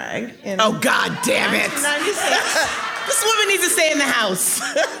Billy Bragg in Oh, God damn it. 1996. This woman needs to stay in the house.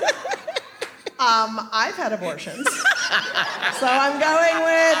 I've had abortions. So I'm going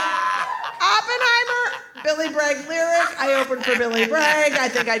with Oppenheimer, Billy Bragg lyric. I opened for Billy Bragg. I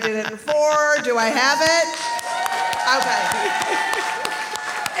think I did it in 4. Do I have it? Okay.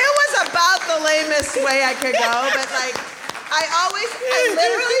 It was about the lamest way I could go, but like, I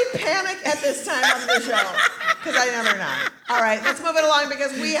literally panic at this time of the show because I never know. All right, let's move it along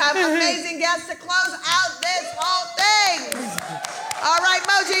because we have amazing guests to close out this whole thing. All right,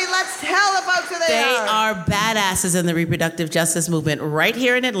 Moji, let's tell the folks who they are. They are badasses in the reproductive justice movement right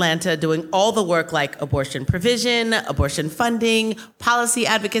here in Atlanta, doing all the work like abortion provision, abortion funding, policy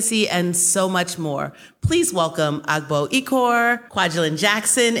advocacy, and so much more. Please welcome Agbo Ikor, Kwajalein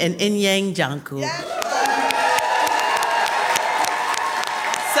Jackson, and Inyang Janku. Yes.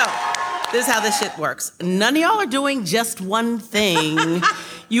 So, this is how this shit works. None of y'all are doing just one thing.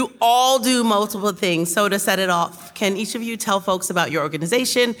 You all do multiple things. So to set it off, can each of you tell folks about your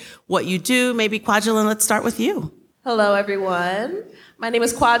organization, what you do? Maybe Kwajalein, let's start with you. Hello, everyone. My name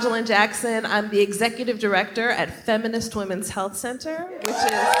is Kwajalein Jackson. I'm the executive director at Feminist Women's Health Center, which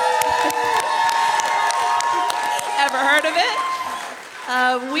is... Ever heard of it?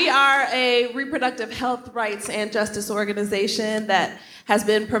 We are a reproductive health rights and justice organization that has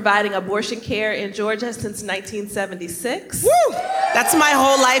been providing abortion care in Georgia since 1976. Woo! That's my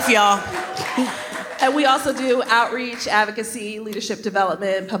whole life, y'all. And we also do outreach, advocacy, leadership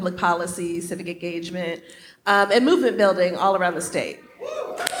development, public policy, civic engagement, and movement building all around the state.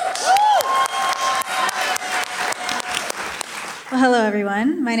 Well, hello,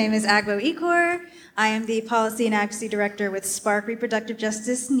 everyone. My name is Agbo Ikor. I am the Policy and Advocacy Director with Spark Reproductive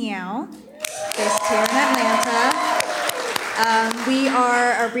Justice NEOW, based here in Atlanta. We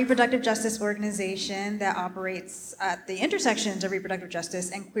are a reproductive justice organization that operates at the intersections of reproductive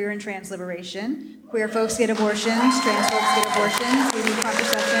justice and queer and trans liberation. Queer folks get abortions, trans folks get abortions, we need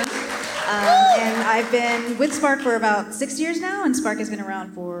contraception. And I've been with Spark for about 6 years now, and Spark has been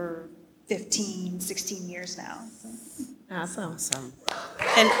around for 15, 16 years now. Awesome.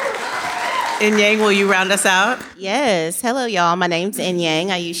 And Inyang, will you round us out? Yes. Hello, y'all. My name's Inyang.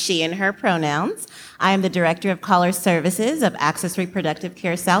 I use she and her pronouns. I am the Director of Caller Services of Access Reproductive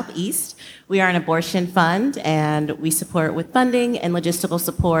Care Southeast. We are an abortion fund, and we support with funding and logistical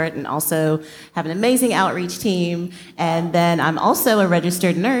support, and also have an amazing outreach team. And then I'm also a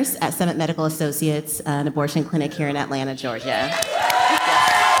registered nurse at Summit Medical Associates, an abortion clinic here in Atlanta, Georgia.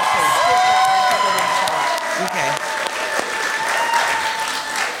 Okay.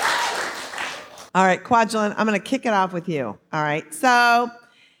 All right, Kwajalein, I'm going to kick it off with you. All right, so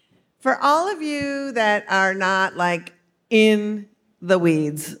for all of you that are not like in the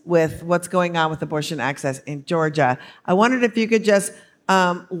weeds with what's going on with abortion access in Georgia, I wondered if you could just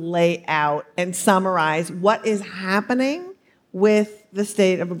lay out and summarize what is happening with the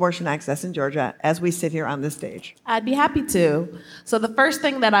state of abortion access in Georgia as we sit here on this stage. I'd be happy to. So the first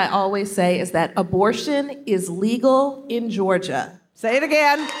thing that I always say is that abortion is legal in Georgia. Say it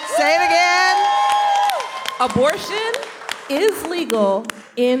again. Say it again. Abortion is legal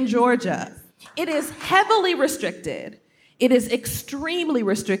in Georgia. It is heavily restricted. It is extremely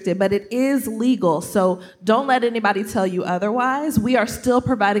restricted, but it is legal. So don't let anybody tell you otherwise. We are still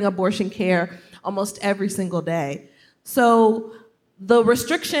providing abortion care almost every single day. So the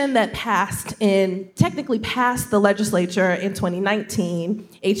restriction that technically passed the legislature in 2019,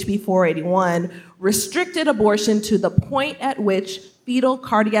 HB 481, restricted abortion to the point at which fetal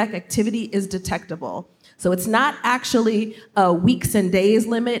cardiac activity is detectable. So it's not actually a weeks and days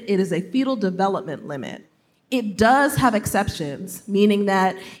limit, it is a fetal development limit. It does have exceptions, meaning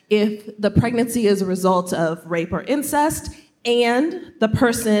that if the pregnancy is a result of rape or incest and the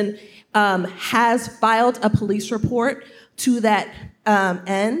person has filed a police report to that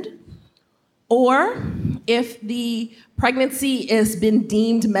end, or if the pregnancy has been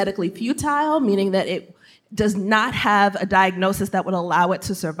deemed medically futile, meaning that it does not have a diagnosis that would allow it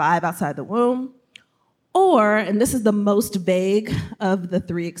to survive outside the womb, or, and this is the most vague of the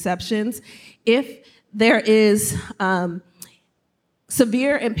three exceptions, if there is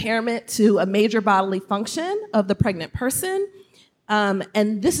severe impairment to a major bodily function of the pregnant person,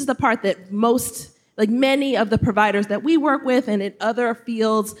 and this is the part that most Like many of the providers that we work with and in other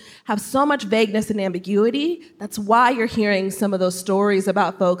fields have so much vagueness and ambiguity. That's why you're hearing some of those stories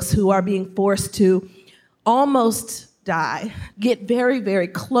about folks who are being forced to almost die, get very, very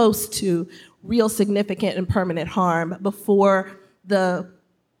close to real significant and permanent harm before the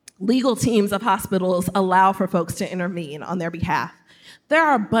legal teams of hospitals allow for folks to intervene on their behalf. There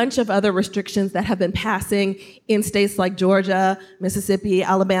are a bunch of other restrictions that have been passing in states like Georgia, Mississippi,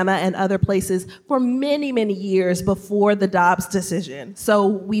 Alabama, and other places for many, many years before the Dobbs decision. So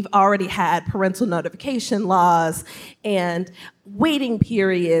we've already had parental notification laws and waiting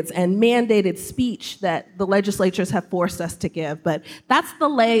periods and mandated speech that the legislatures have forced us to give. But that's the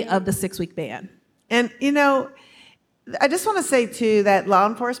lay of the 6-week ban. And, I just want to say, too, that law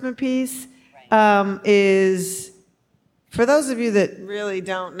enforcement piece is... For those of you that really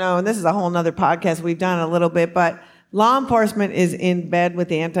don't know, and this is a whole nother podcast we've done a little bit, but law enforcement is in bed with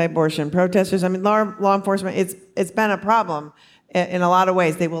the anti-abortion protesters. I mean, law enforcement, it's been a problem in a lot of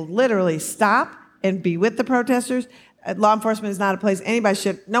ways. They will literally stop and be with the protesters. Law enforcement is not a place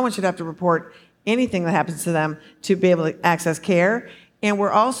no one should have to report anything that happens to them to be able to access care. And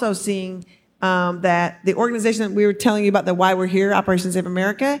we're also seeing that the organization that we were telling you about, the Why We're Here, Operation Save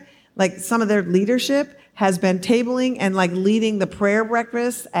America, like some of their leadership has been tabling and like leading the prayer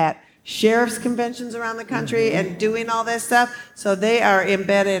breakfast at sheriff's conventions around the country and doing all this stuff. So they are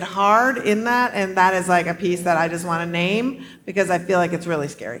embedded hard in that, and that is like a piece that I just want to name because I feel like it's really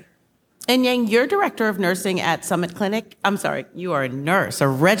scary. And Yang, you're director of nursing at Summit Clinic. I'm sorry, you are a nurse, a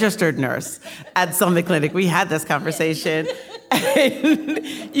registered nurse at Summit Clinic. We had this conversation. And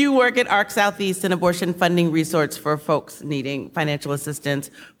you work at ARC Southeast, an abortion funding resource for folks needing financial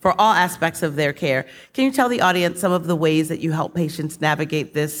assistance for all aspects of their care. Can you tell the audience some of the ways that you help patients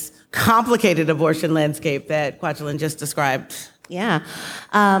navigate this complicated abortion landscape that Kwajalein just described? Yeah.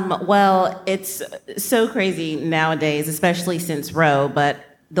 Well, it's so crazy nowadays, especially since Roe, but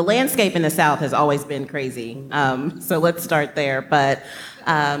the landscape in the South has always been crazy. So let's start there. But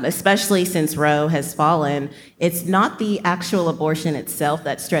especially since Roe has fallen, it's not the actual abortion itself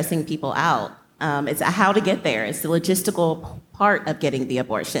that's stressing people out. It's how to get there. It's the logistical part of getting the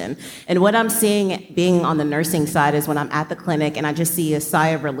abortion. And what I'm seeing being on the nursing side is when I'm at the clinic and I just see a sigh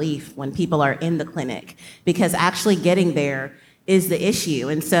of relief when people are in the clinic, because actually getting there is the issue.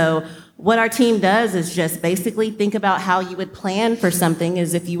 And so what our team does is just basically think about how you would plan for something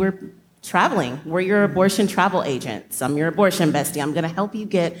as if you were traveling. We're your abortion travel agents. I'm your abortion bestie. I'm going to help you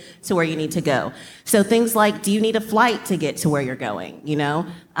get to where you need to go. So things like, do you need a flight to get to where you're going?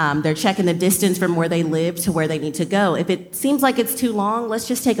 They're checking the distance from where they live to where they need to go. If it seems like it's too long, let's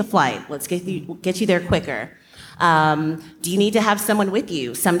just take a flight. Let's get you there quicker. Do you need to have someone with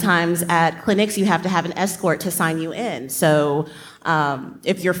you? Sometimes at clinics, you have to have an escort to sign you in. So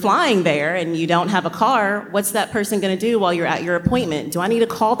if you're flying there and you don't have a car, what's that person going to do while you're at your appointment? Do I need to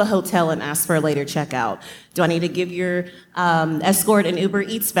call the hotel and ask for a later checkout? Do I need to give your escort an Uber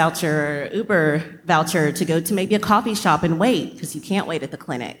Eats voucher or Uber voucher to go to maybe a coffee shop and wait because you can't wait at the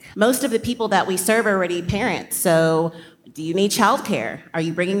clinic? Most of the people that we serve are already parents, so do you need childcare? Are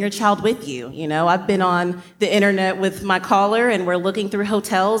you bringing your child with you? I've been on the internet with my caller and we're looking through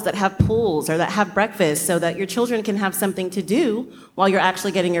hotels that have pools or that have breakfast so that your children can have something to do while you're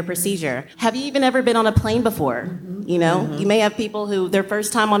actually getting your procedure. Have you even ever been on a plane before? You may have people who their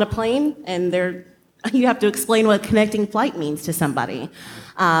first time on a plane and you have to explain what connecting flight means to somebody.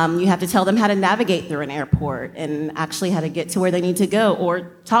 You have to tell them how to navigate through an airport and actually how to get to where they need to go,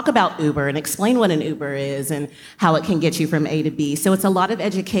 or talk about Uber and explain what an Uber is and how it can get you from A to B. So it's a lot of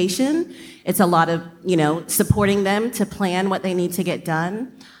education. It's a lot of, supporting them to plan what they need to get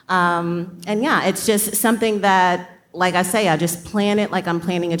done. It's just something that, like I say, I just plan it like I'm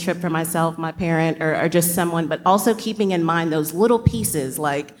planning a trip for myself, my parent, or just someone, but also keeping in mind those little pieces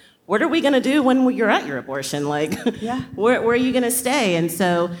like, what are we going to do when you're at your abortion? Where are you going to stay? And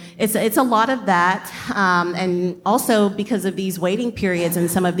so it's a lot of that. And also because of these waiting periods in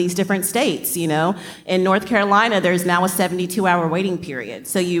some of these different states, in North Carolina, there's now a 72-hour waiting period.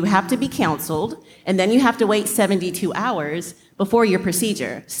 So you have to be counseled, and then you have to wait 72 hours before your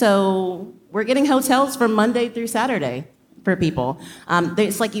procedure. So we're getting hotels from Monday through Saturday for people.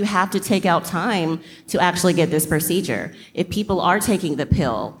 It's like you have to take out time to actually get this procedure. If people are taking the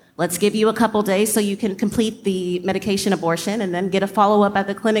pill, let's give you a couple days so you can complete the medication abortion and then get a follow-up at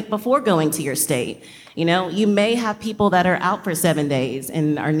the clinic before going to your state. You may have people that are out for 7 days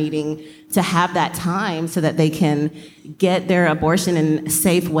and are needing to have that time so that they can get their abortion in a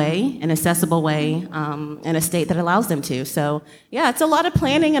safe way, an accessible way, in a state that allows them to. So, yeah, it's a lot of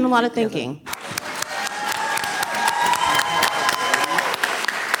planning and a lot of thinking.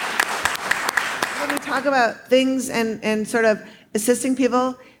 talk about things and sort of assisting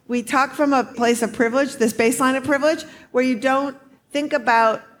people, we talk from a place of privilege, this baseline of privilege, where you don't think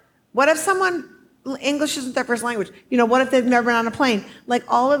about what if someone, English isn't their first language, what if they've never been on a plane? Like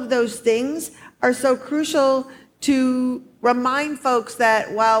all of those things are so crucial to remind folks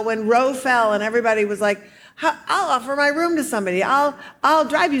that, well, when Roe fell and everybody was like, I'll offer my room to somebody, I'll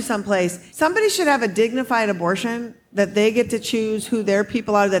drive you someplace. Somebody should have a dignified abortion that they get to choose who their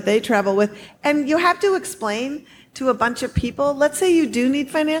people are that they travel with. And you have to explain to a bunch of people, let's say you do need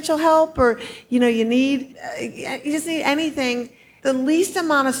financial help or, you just need anything. The least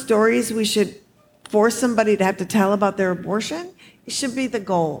amount of stories we should force somebody to have to tell about their abortion should be the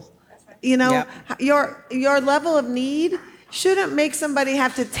goal. Your level of need shouldn't make somebody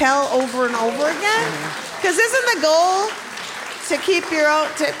have to tell over and over again. Because isn't the goal to keep your own,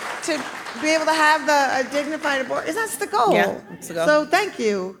 to be able to have a dignified abortion? That's the goal. Yeah, that's the goal. So thank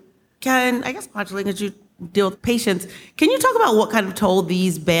you. Ken, I guess, Panchaling, as you deal with patients, can you talk about what kind of toll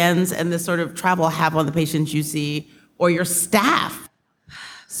these bans and this sort of travel have on the patients you see or your staff?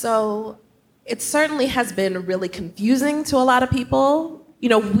 So it certainly has been really confusing to a lot of people.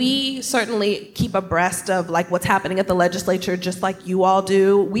 We certainly keep abreast of like what's happening at the legislature, just like you all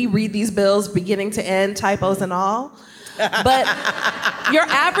do. We read these bills beginning to end, typos and all. But your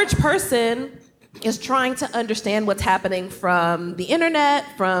average person is trying to understand what's happening from the internet,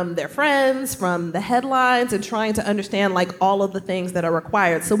 from their friends, from the headlines, and trying to understand like all of the things that are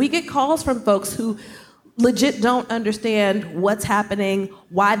required. So we get calls from folks who legit don't understand what's happening,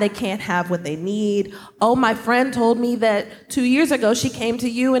 why they can't have what they need. Oh, my friend told me that 2 years ago she came to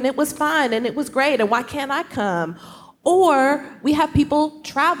you and it was fine and it was great, and why can't I come? Or we have people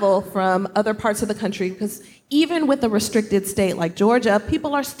travel from other parts of the country, because even with a restricted state like Georgia,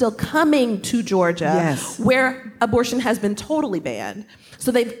 people are still coming to Georgia, where abortion has been totally banned.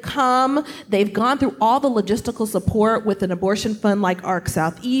 So they've come, they've gone through all the logistical support with an abortion fund like ARC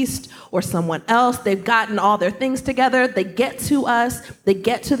Southeast or someone else. They've gotten all their things together. They get to us, they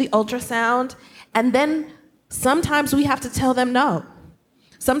get to the ultrasound, and then sometimes we have to tell them no.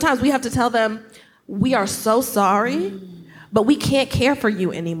 Sometimes we have to tell them, we are so sorry, but we can't care for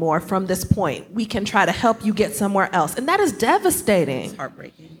you anymore from this point. We can try to help you get somewhere else. And that is devastating. It's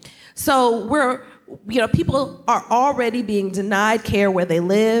heartbreaking. So people are already being denied care where they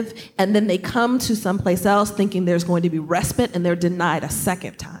live, and then they come to someplace else thinking there's going to be respite, and they're denied a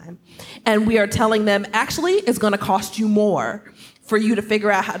second time. And we are telling them, actually, it's going to cost you more for you to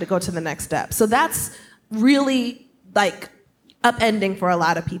figure out how to go to the next step. So that's really like upending for a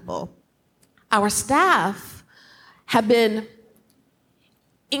lot of people. Our staff have been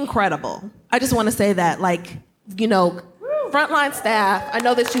incredible. I just want to say that, frontline staff, I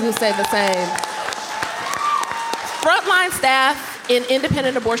know that you will say the same. Frontline staff in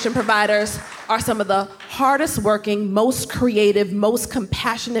independent abortion providers are some of the hardest working, most creative, most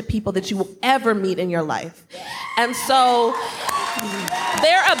compassionate people that you will ever meet in your life. And so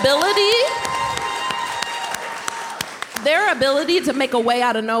their ability to make a way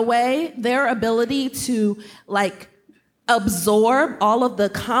out of no way, their ability to absorb all of the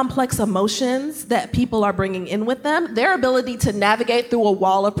complex emotions that people are bringing in with them, their ability to navigate through a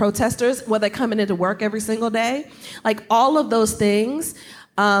wall of protesters where they're coming into work every single day, all of those things,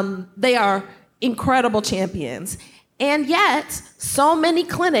 they are incredible champions. And yet, so many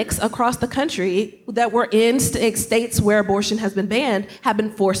clinics across the country that were in states where abortion has been banned have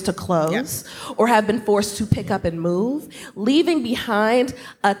been forced to close or have been forced to pick up and move, leaving behind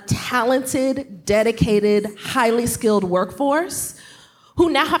a talented, dedicated, highly skilled workforce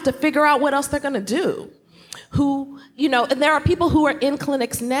who now have to figure out what else they're going to do. And there are people who are in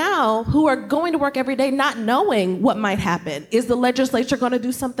clinics now who are going to work every day not knowing what might happen. Is the legislature going to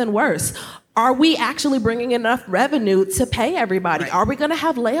do something worse? Are we actually bringing enough revenue to pay everybody? Right. Are we going to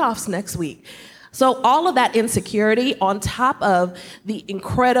have layoffs next week? So all of that insecurity on top of the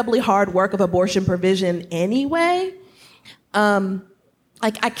incredibly hard work of abortion provision anyway,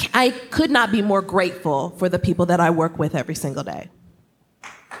 I could not be more grateful for the people that I work with every single day.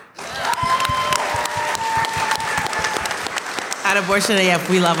 At Abortion AF,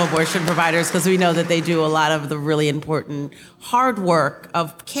 we love abortion providers because we know that they do a lot of the really important hard work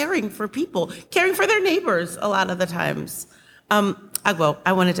of caring for people, caring for their neighbors a lot of the times. Agbo,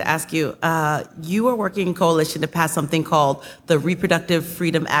 I wanted to ask you, you are working in coalition to pass something called the Reproductive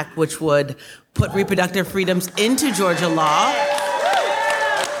Freedom Act, which would put reproductive freedoms into Georgia law.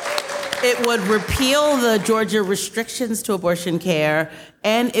 It would repeal the Georgia restrictions to abortion care,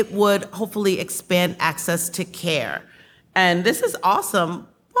 and it would hopefully expand access to care. And this is awesome,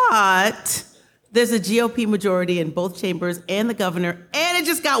 but there's a GOP majority in both chambers and the governor, and it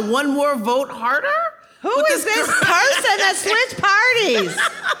just got one more vote harder. Who is this person that switched parties?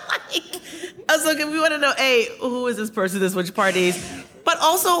 So we want to know, A, who is this person that switched parties? But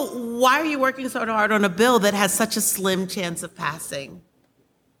also, why are you working so hard on a bill that has such a slim chance of passing?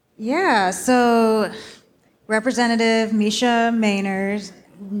 Yeah, so Representative Misha Maynard,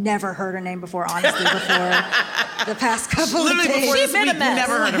 never heard her name before, honestly, before the past couple of days. She's been a mess.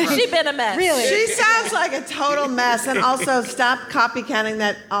 Never heard of her. She's been a mess. Really? She sounds like a total mess. And also, stop copycatting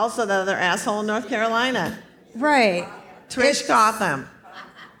that other asshole in North Carolina. Right. Trish Gotham.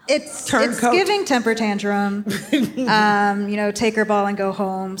 It's Turncoat. giving temper tantrum, take her ball and go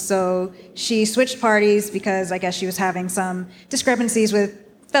home. So she switched parties because I guess she was having some discrepancies with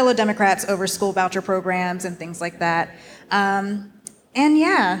fellow Democrats over school voucher programs and things like that. And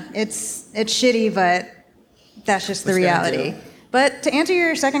yeah, it's shitty, but that's just the reality. But to answer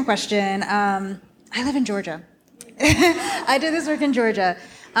your second question, I live in Georgia. I did this work in Georgia.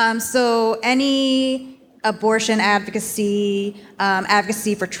 So any abortion advocacy,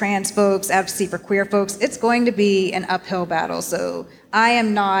 advocacy for trans folks, advocacy for queer folks, it's going to be an uphill battle. So I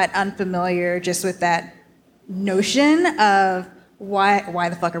am not unfamiliar just with that notion of why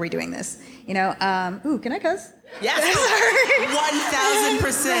the fuck are we doing this? Can I cuss? Yes.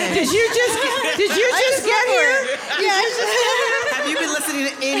 1,000%. Did you just get here? Have you been listening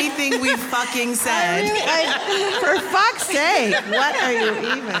to anything we fucking said? For fuck's sake, what are you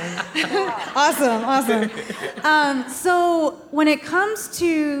even? Awesome. So when it comes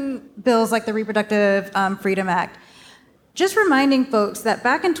to bills like the Reproductive Freedom Act, just reminding folks that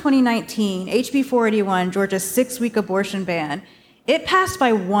back in 2019, HB 481, Georgia's 6-week abortion ban, it passed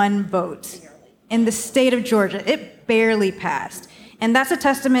by 1 vote. In the state of Georgia, it barely passed. And that's a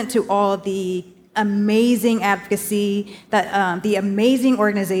testament to all the amazing advocacy that the amazing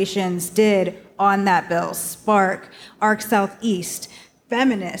organizations did on that bill. Spark, ARC Southeast,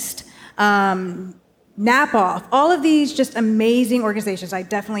 Feminist, NAPOF, all of these just amazing organizations, I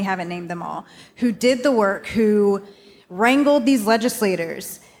definitely haven't named them all, who did the work, who wrangled these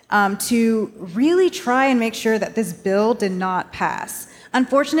legislators to really try and make sure that this bill did not pass.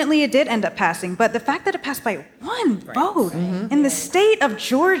 Unfortunately, it did end up passing, but the fact that it passed by 1 vote in the state of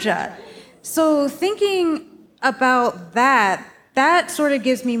Georgia. So thinking about that sort of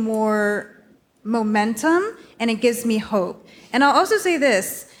gives me more momentum and it gives me hope. And I'll also say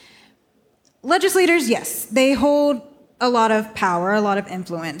this, legislators, yes, they hold a lot of power, a lot of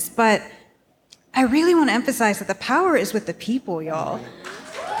influence, but I really want to emphasize that the power is with the people, y'all.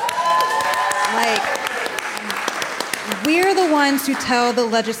 We're the ones who tell the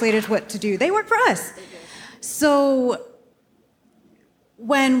legislators what to do. They work for us. So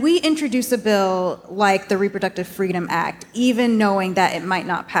when we introduce a bill like the Reproductive Freedom Act, even knowing that it might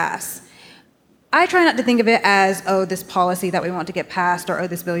not pass, I try not to think of it as, this policy that we want to get passed, or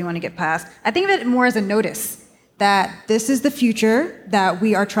this bill we want to get passed. I think of it more as a notice that this is the future that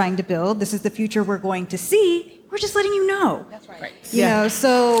we are trying to build. This is the future we're going to see. We're just letting you know. That's right.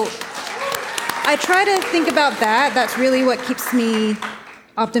 So I try to think about that. That's really what keeps me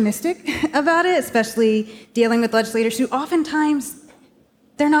optimistic about it, especially dealing with legislators who oftentimes,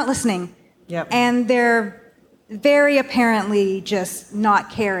 they're not listening. Yep. And they're very apparently just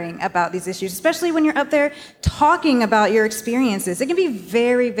not caring about these issues, especially when you're up there talking about your experiences. It can be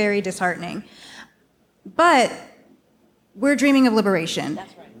very, very disheartening. But we're dreaming of liberation.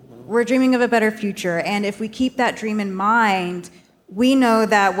 That's right. We're dreaming of a better future. And if we keep that dream in mind, we know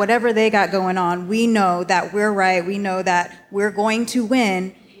that whatever they got going on, we know that we're right. We know that we're going to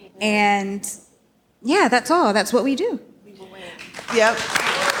win. And yeah, that's all. That's what we do. We will win. Yep.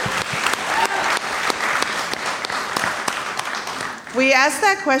 We asked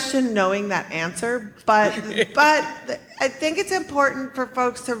that question knowing that answer, but I think it's important for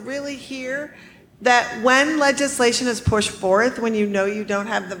folks to really hear that when legislation is pushed forth, when you know you don't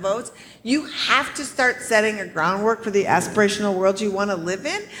have the votes, you have to start setting a groundwork for the aspirational world you want to live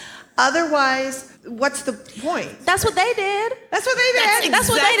in. Otherwise, what's the point? That's what they did. That's what they did. That's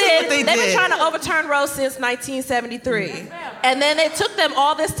what they did. They've been trying to overturn Roe since 1973. And then it took them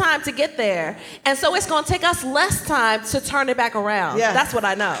all this time to get there. And so it's going to take us less time to turn it back around. Yeah. That's what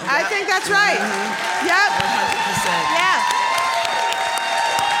I know. I think that's right. Yep. 100%. Yeah.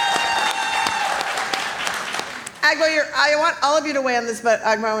 Agbo, I want all of you to weigh on this, but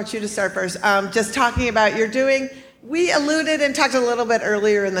Agbo, I want you to start first. Just talking about we alluded and talked a little bit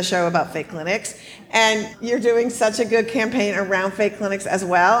earlier in the show about fake clinics, and you're doing such a good campaign around fake clinics as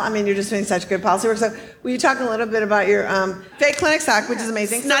well. I mean, you're just doing such good policy work. So will you talk a little bit about your fake clinic stock, which is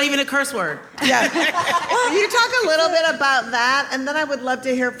amazing? It's not even a curse word. Yeah. Will you talk a little bit about that? And then I would love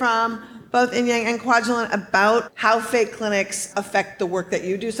to hear from both Yin Yang and Kwajalein, about how fake clinics affect the work that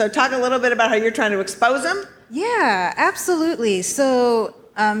you do. So talk a little bit about how you're trying to expose them. Yeah, absolutely. So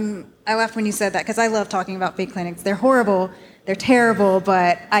I laughed when you said that because I love talking about fake clinics. They're horrible, they're terrible,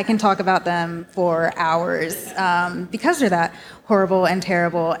 but I can talk about them for hours because they're that horrible and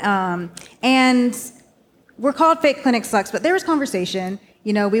terrible. And we're called Fake Clinic Sucks, but there was conversation.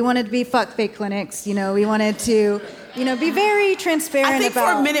 You know, we wanted to be fuck fake clinics. You know, we wanted to, you know, be very transparent I think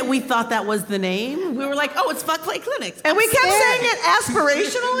about. for a minute we thought that was the name. We were like, oh, it's Fuck Fake Clinics. And we kept saying it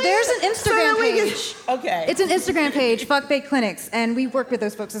aspirationally. There's an Instagram page. Okay. It's an Instagram page, Fuck Fake Clinics, and we work with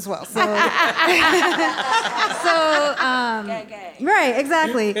those folks as well. So, right,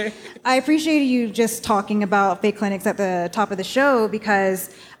 exactly. I appreciate you just talking about fake clinics at the top of the show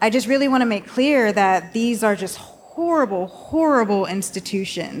because I just really want to make clear that these are just horrible, horrible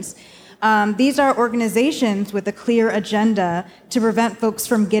institutions. These are organizations with a clear agenda to prevent folks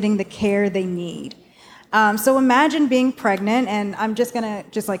from getting the care they need. So imagine being pregnant, and I'm just gonna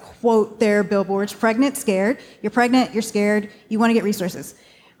quote their billboards: pregnant, scared. You're pregnant, you're scared, you wanna get resources,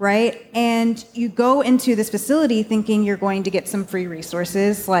 right? And you go into this facility thinking you're going to get some free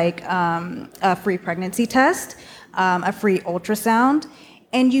resources like a free pregnancy test, a free ultrasound,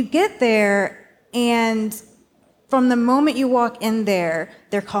 and you get there and from the moment you walk in there,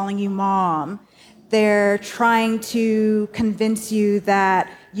 they're calling you mom. They're trying to convince you that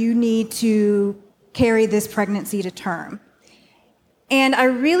you need to carry this pregnancy to term. And I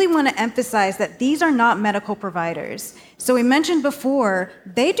really want to emphasize that these are not medical providers. So we mentioned before,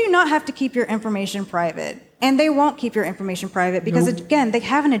 they do not have to keep your information private. And they won't keep your information private because, again, they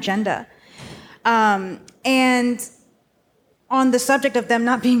have an agenda. And on the subject of them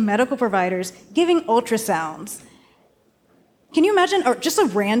not being medical providers, giving ultrasounds. Can you imagine, or just a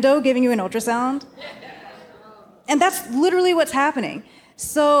rando giving you an ultrasound? And that's literally what's happening.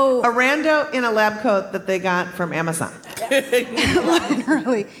 So a rando in a lab coat that they got from Amazon.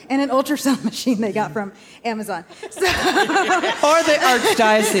 Literally, and an ultrasound machine they got from Amazon. So, Or the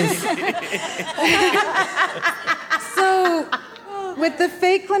Archdiocese. So with the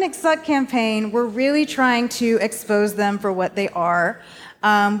Fake Clinic Suck campaign, we're really trying to expose them for what they are.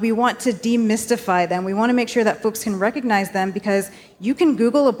 We want to demystify them. We want to make sure that folks can recognize them because you can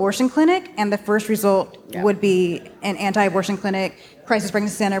Google abortion clinic and the first result would be an anti-abortion clinic, crisis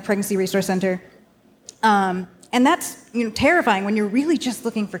pregnancy center, pregnancy resource center. And that's terrifying when you're really just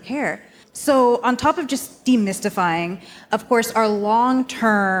looking for care. So on top of just demystifying, of course, our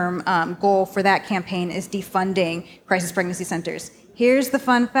long-term goal for that campaign is defunding crisis pregnancy centers. Here's the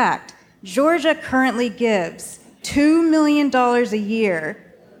fun fact. Georgia currently gives $2 million a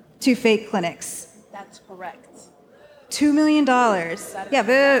year to fake clinics. That's correct. $2 million. Yeah,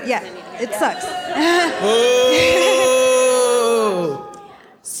 but it sucks.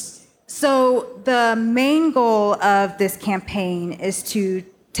 So the main goal of this campaign is to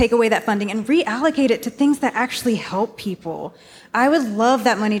take away that funding and reallocate it to things that actually help people. I would love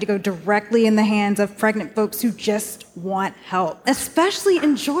that money to go directly in the hands of pregnant folks who just want help, especially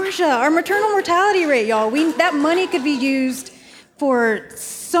in Georgia. Our maternal mortality rate, y'all, that money could be used for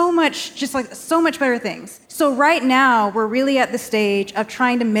so much better things. So right now, we're really at the stage of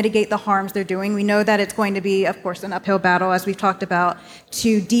trying to mitigate the harms they're doing. We know that it's going to be, of course, an uphill battle, as we've talked about,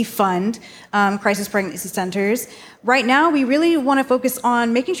 to defund crisis pregnancy centers. Right now, we really want to focus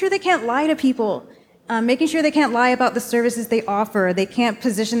on making sure they can't lie to people, making sure they can't lie about the services they offer. They can't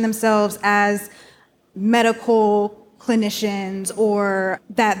position themselves as medical clinicians or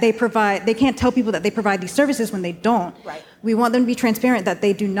that they can't tell people that they provide these services when they don't. Right. We want them to be transparent that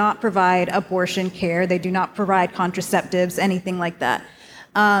they do not provide abortion care, they do not provide contraceptives, anything like that.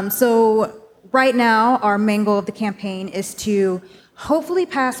 So right now, our main goal of the campaign is to hopefully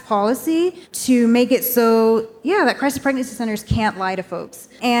pass policy to make it so, that crisis pregnancy centers can't lie to folks.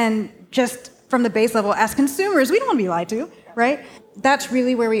 And just from the base level, as consumers, we don't want to be lied to, right? That's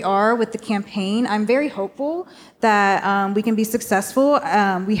really where we are with the campaign. I'm very hopeful that we can be successful.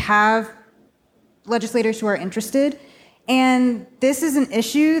 We have legislators who are interested. And this is an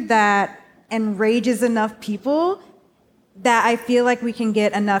issue that enrages enough people that I feel like we can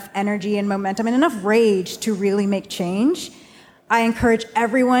get enough energy and momentum and enough rage to really make change. I encourage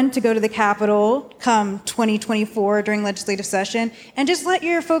everyone to go to the Capitol come 2024 during legislative session and just let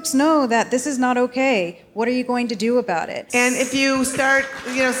your folks know that this is not okay. What are you going to do about it? And if you start,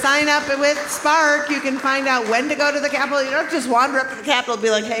 sign up with Spark, you can find out when to go to the Capitol. You don't just wander up to the Capitol and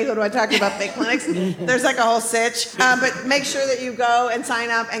be like, hey, who do I talk to about fake clinics? There's like a whole sitch. But make sure that you go and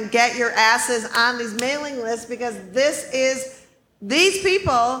sign up and get your asses on these mailing lists because these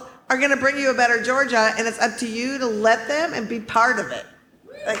people are going to bring you a better Georgia, and it's up to you to let them and be part of it.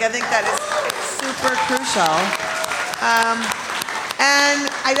 Like, I think that is super crucial. And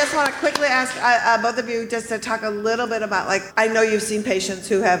I just want to quickly ask both of you just to talk a little bit about, like, I know you've seen patients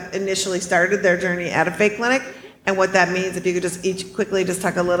who have initially started their journey at a fake clinic and what that means. If you could just each quickly just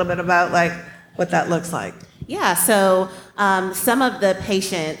talk a little bit about, like, what that looks like. Yeah, so some of the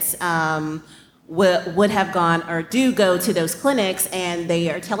patients would have gone or do go to those clinics, and they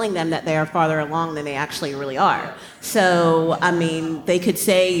are telling them that they are farther along than they actually really are. So, I mean, they could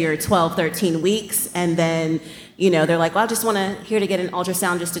say you're 12, 13 weeks, and then, they're like, well, I just want here to get an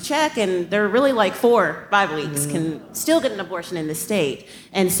ultrasound just to check, and they're really like 4, 5 weeks, can still get an abortion in this state.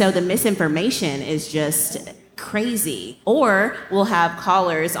 And so the misinformation is just crazy. Or we'll have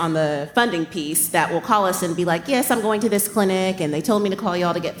callers on the funding piece that will call us and be like, yes, I'm going to this clinic, and they told me to call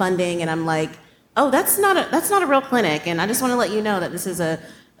y'all to get funding, and I'm like, oh, that's not a real clinic, and I just want to let you know that this is a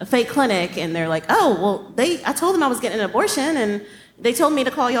fake clinic. And they're like, oh, well, I told them I was getting an abortion, and they told me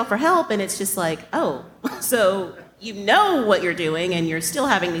to call y'all for help. And it's just like, oh, so you know what you're doing, and you're still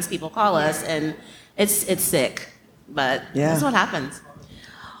having these people call us, and it's sick, but that's what happens.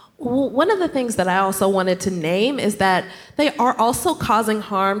 Well, one of the things that I also wanted to name is that they are also causing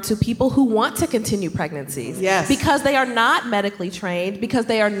harm to people who want to continue pregnancies. Yes. Because they are not medically trained, because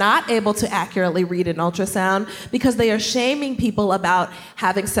they are not able to accurately read an ultrasound, because they are shaming people about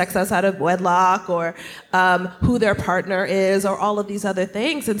having sex outside of wedlock, or who their partner is, or all of these other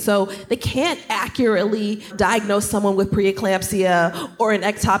things. And so they can't accurately diagnose someone with preeclampsia or an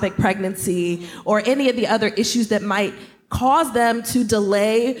ectopic pregnancy or any of the other issues that might cause them to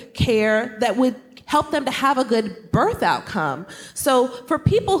delay care that would help them to have a good birth outcome. So for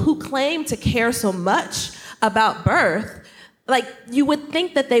people who claim to care so much about birth, like, you would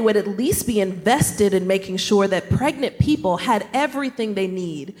think that they would at least be invested in making sure that pregnant people had everything they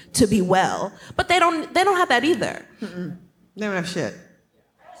need to be well. But they don't have that either. Mm-mm. They don't have shit.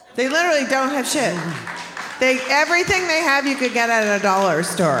 They literally don't have shit. Everything they have you could get at a dollar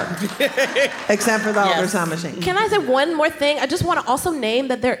store, except for the ultrasound machine. Can I say one more thing? I just want to also name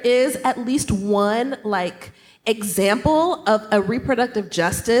that there is at least one, example of a reproductive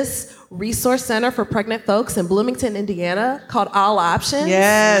justice resource center for pregnant folks in Bloomington, Indiana, called All Options.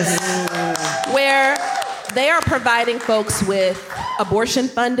 Yes. Where they are providing folks with abortion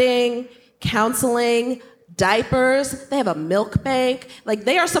funding, counseling, diapers. They have a milk bank. Like,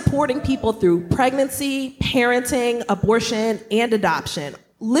 they are supporting people through pregnancy, parenting, abortion, and adoption.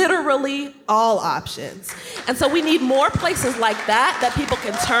 Literally all options. And so we need more places like that people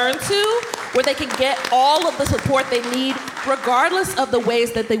can turn to, where they can get all of the support they need, regardless of the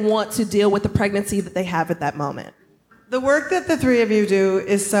ways that they want to deal with the pregnancy that they have at that moment. The work that the three of you do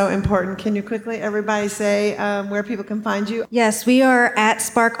is so important. Can you quickly, everybody, say where people can find you? Yes, we are at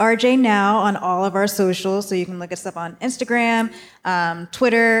SparkRJ now on all of our socials, so you can look us up on Instagram,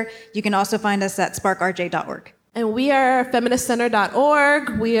 Twitter. You can also find us at sparkrj.org. And we are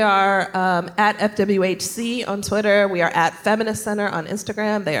feministcenter.org. We are at FWHC on Twitter. We are at Feminist Center on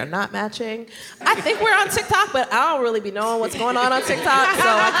Instagram. They are not matching. I think we're on TikTok, but I don't really be knowing what's going on TikTok, so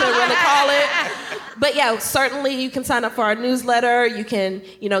I couldn't really call it. But yeah, certainly you can sign up for our newsletter. You can,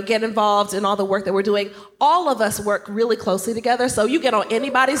 get involved in all the work that we're doing. All of us work really closely together, so you get on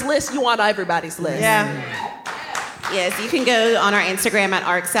anybody's list, you on everybody's list. Yeah. Yes, you can go on our Instagram at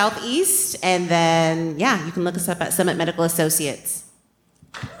ARC Southeast, and then, you can look us up at Summit Medical Associates.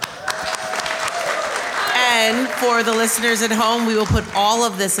 And for the listeners at home, we will put all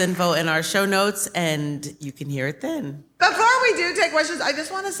of this info in our show notes, and you can hear it then. Before we do take questions, I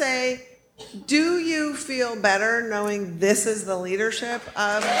just want to say, do you feel better knowing this is the leadership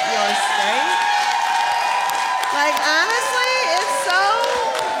of your state? Like, honestly, it's so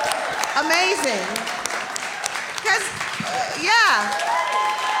amazing. Because,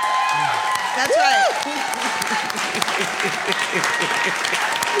 that's right.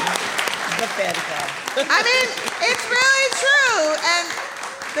 I mean, it's really true. And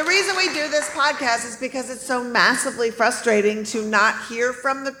the reason we do this podcast is because it's so massively frustrating to not hear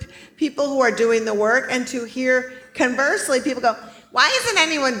from the people who are doing the work, and to hear, conversely, people go, why isn't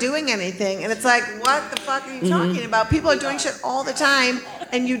anyone doing anything? And it's like, what the fuck are you talking about? People are doing shit all the time,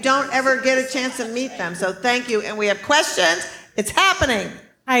 and you don't ever get a chance to meet them. So thank you. And we have questions. It's happening.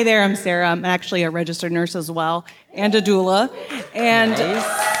 Hi there, I'm Sarah. I'm actually a registered nurse as well, and a doula. And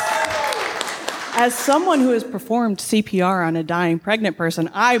as someone who has performed CPR on a dying pregnant person,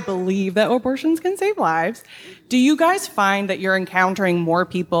 I believe that abortions can save lives. Do you guys find that you're encountering more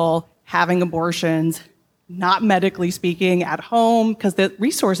people having abortions, not medically speaking, at home? Because the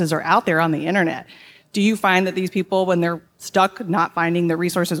resources are out there on the internet. Do you find that these people, when they're stuck not finding the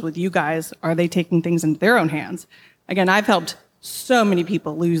resources with you guys, are they taking things into their own hands? Again, I've helped so many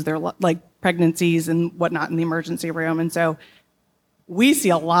people lose their pregnancies and whatnot in the emergency room. And so we see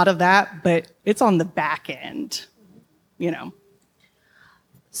a lot of that, but it's on the back end,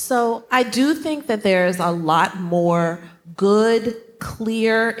 So I do think that there's a lot more good,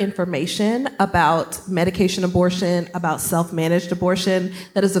 clear information about medication abortion, about self-managed abortion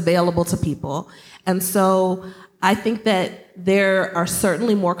that is available to people. And so I think that there are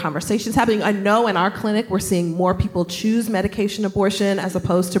certainly more conversations happening. I know in our clinic we're seeing more people choose medication abortion as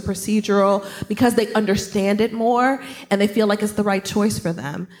opposed to procedural because they understand it more and they feel like it's the right choice for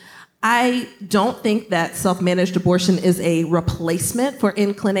them. I don't think that self-managed abortion is a replacement for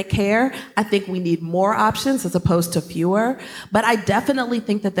in-clinic care. I think we need more options as opposed to fewer. But I definitely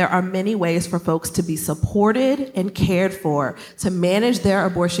think that there are many ways for folks to be supported and cared for, to manage their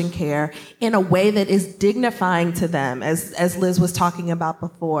abortion care in a way that is dignifying to them, as Liz was talking about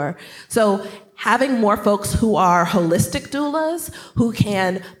before. So having more folks who are holistic doulas, who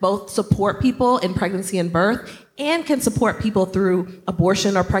can both support people in pregnancy and birth, and can support people through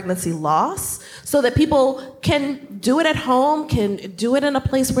abortion or pregnancy loss so that people can do it at home, can do it in a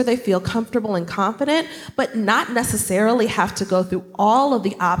place where they feel comfortable and confident, but not necessarily have to go through all of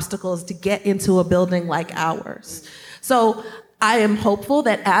the obstacles to get into a building like ours. So I am hopeful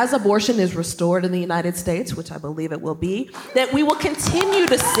that as abortion is restored in the United States, which I believe it will be, that we will continue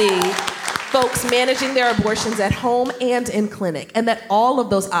to see folks managing their abortions at home and in clinic, and that all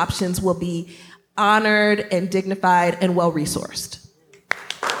of those options will be honored and dignified and well-resourced.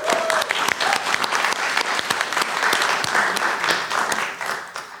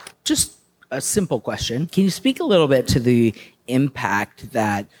 Just a simple question. Can you speak a little bit to the impact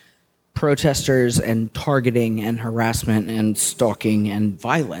that protesters and targeting and harassment and stalking and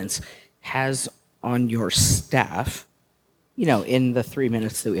violence has on your staff, in the 3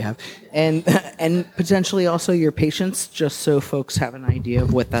 minutes that we have, and potentially also your patients, just so folks have an idea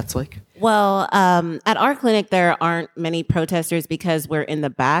of what that's like? Well, at our clinic, there aren't many protesters because we're in the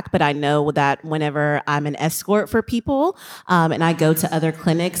back, but I know that whenever I'm an escort for people and I go to other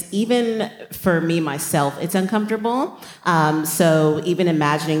clinics, even for me, myself, it's uncomfortable. So even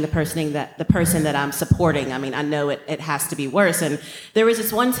imagining the person that I'm supporting, I know it has to be worse. And there was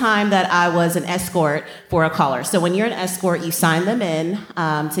this one time that I was an escort for a caller. So when you're an escort, you sign them in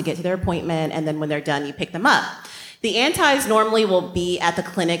to get to their appointment, and then when they're done, you pick them up. The antis normally will be at the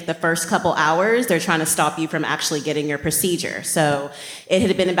clinic the first couple hours. They're trying to stop you from actually getting your procedure. So it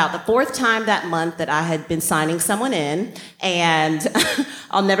had been about the fourth time that month that I had been signing someone in, and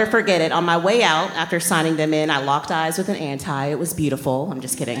I'll never forget it. On my way out, after signing them in, I locked eyes with an anti. It was beautiful. I'm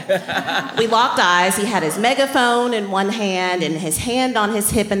just kidding. We locked eyes. He had his megaphone in one hand and his hand on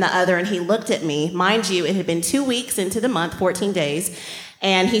his hip in the other, and he looked at me. Mind you, it had been 2 weeks into the month, 14 days.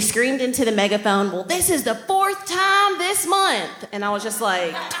 And he screamed into the megaphone, "Well, this is the fourth time this month." And I was just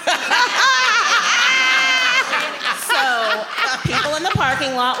like... So people in the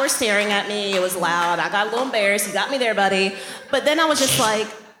parking lot were staring at me. It was loud. I got a little embarrassed. You got me there, buddy. But then I was just like,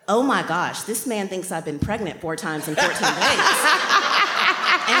 oh my gosh, this man thinks I've been pregnant 4 times in 14 days.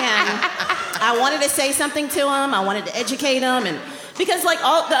 And I wanted to say something to him. I wanted to educate him. And because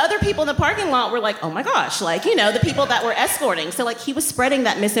all the other people in the parking lot were like, oh my gosh, the people that were escorting. So he was spreading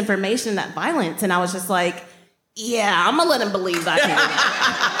that misinformation, that violence. And I was just like, yeah, I'm gonna let him believe I can do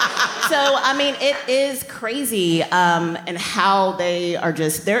that. So, it is crazy and how they are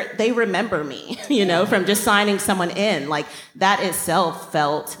they remember me, from just signing someone in. That itself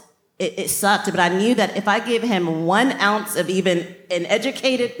felt, it sucked, but I knew that if I give him 1 ounce of even an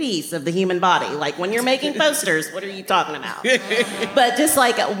educated piece of the human body, when you're making posters, what are you talking about? But just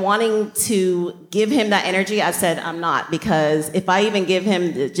wanting to give him that energy, I said, I'm not, because if I even give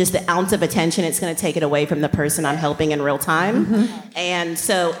him just an ounce of attention, it's going to take it away from the person I'm helping in real time. Mm-hmm. And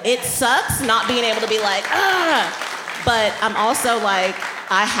so it sucks not being able to be but I'm also I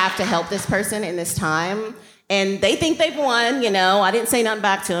have to help this person in this time. And they think they've won, I didn't say nothing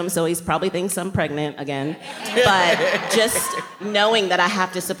back to him, so he probably thinks I'm pregnant again. But just knowing that I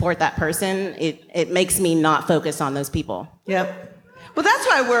have to support that person, it makes me not focus on those people. Yep. Well, that's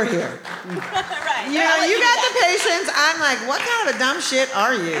why we're here. Right. You got the patients. I'm like, what kind of a dumb shit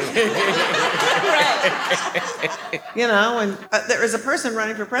are you? Right. And there is a person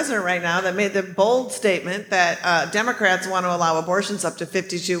running for president right now that made the bold statement that Democrats want to allow abortions up to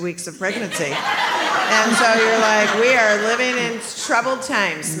 52 weeks of pregnancy. And so you're like, we are living in troubled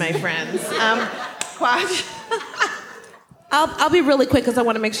times, my friends. I'll be really quick because I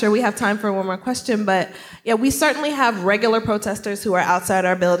want to make sure we have time for one more question. But yeah, we certainly have regular protesters who are outside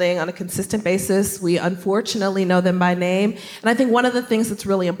our building on a consistent basis. We unfortunately know them by name. And I think one of the things that's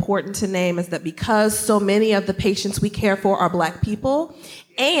really important to name is that because so many of the patients we care for are Black people,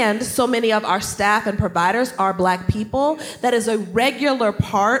 and so many of our staff and providers are Black people, that is a regular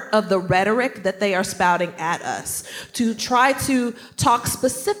part of the rhetoric that they are spouting at us to try to talk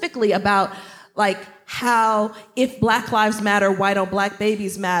specifically about like how if Black lives matter, why don't Black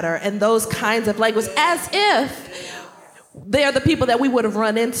babies matter? And those kinds of language, as if they're the people that we would have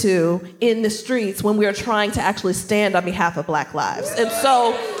run into in the streets when we are trying to actually stand on behalf of Black lives. And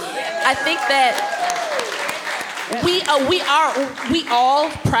so I think that we all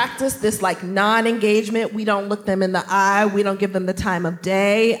practice this like non-engagement. We don't look them in the eye. We don't give them the time of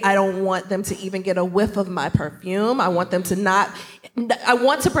day. I don't want them to even get a whiff of my perfume. I want them to I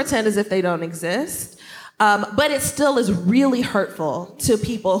want to pretend as if they don't exist. But it still is really hurtful to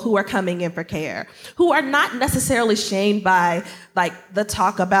people who are coming in for care, who are not necessarily shamed by like the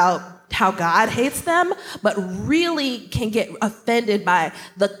talk about how God hates them, but really can get offended by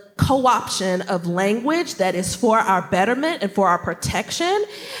the co-option of language that is for our betterment and for our protection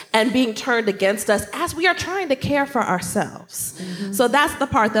and being turned against us as we are trying to care for ourselves. Mm-hmm. So that's the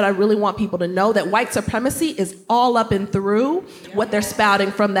part that I really want people to know, that white supremacy is all up and through what they're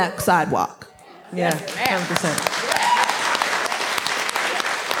spouting from that sidewalk. Yeah,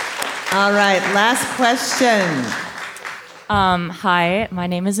 100%. All right, last question. Hi, my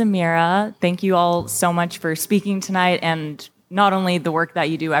name is Amira. Thank you all so much for speaking tonight, and not only the work that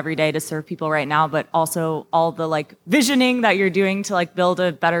you do every day to serve people right now, but also all the like visioning that you're doing to like build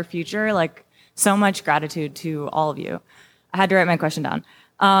a better future. Like, so much gratitude to all of you. I had to write my question down.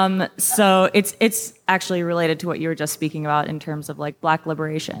 So it's actually related to what you were just speaking about in terms of like Black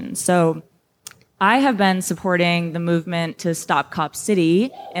liberation. So I have been supporting the movement to stop Cop City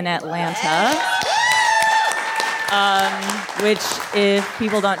in Atlanta. Which, if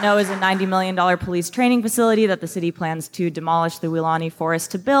people don't know, is a $90 million police training facility that the city plans to demolish the Weelaunee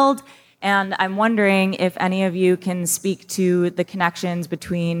Forest to build. And I'm wondering if any of you can speak to the connections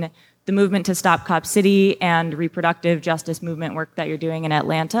between the movement to stop Cop City and reproductive justice movement work that you're doing in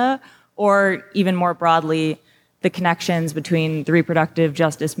Atlanta, or even more broadly, the connections between the reproductive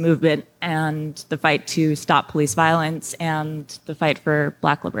justice movement and the fight to stop police violence and the fight for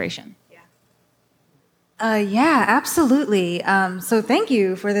Black liberation. Yeah, absolutely. So thank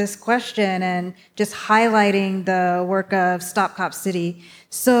you for this question and just highlighting the work of Stop Cop City.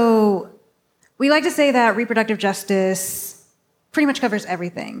 So we like to say that reproductive justice pretty much covers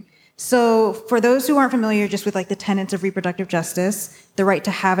everything. So for those who aren't familiar just with like the tenets of reproductive justice, the right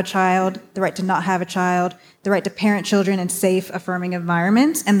to have a child, the right to not have a child, the right to parent children in safe, affirming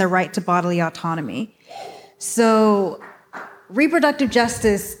environments, and the right to bodily autonomy. So reproductive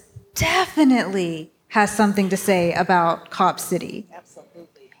justice definitely has something to say about Cop City.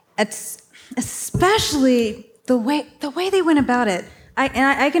 Absolutely. It's especially the way they went about it.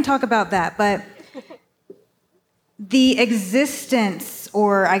 I can talk about that, but the existence,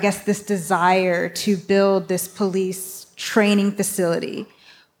 or I guess this desire to build this police training facility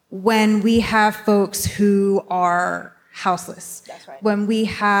when we have folks who are houseless, That's right. when we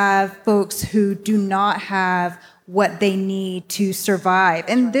have folks who do not have what they need to survive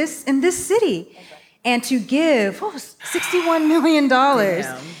in this city. And to give $61 million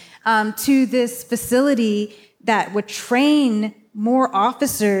to this facility that would train more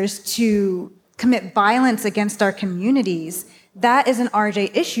officers to commit violence against our communities, that is an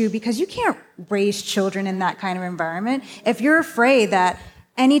RJ issue because you can't raise children in that kind of environment. If you're afraid that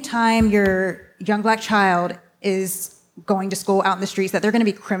anytime your young Black child is going to school out in the streets, that they're going to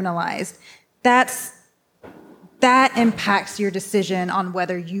be criminalized, that impacts your decision on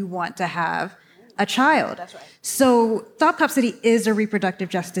whether you want to have a child. That's right. So Stop Cop City is a reproductive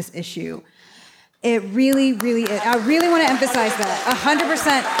justice issue. It really, really is. I really want to emphasize that.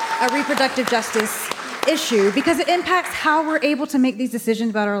 100% a reproductive justice issue because it impacts how we're able to make these decisions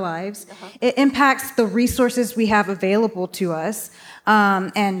about our lives. It impacts the resources we have available to us,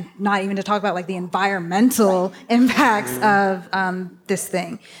 and not even to talk about like the environmental impacts of this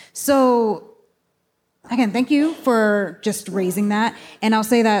thing. So again, thank you for just raising that. And I'll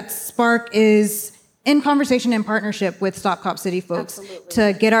say that Spark is in conversation and partnership with Stop Cop City folks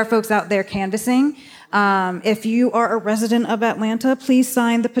to get our folks out there canvassing. If you are a resident of Atlanta, please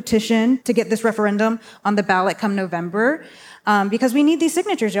sign the petition to get this referendum on the ballot come November. Because we need these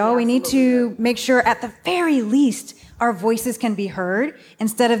signatures, y'all. We need to make sure at the very least our voices can be heard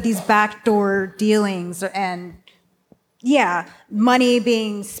instead of these backdoor dealings and money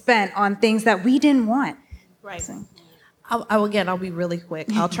being spent on things that we didn't want. Right. So. I'll be really quick.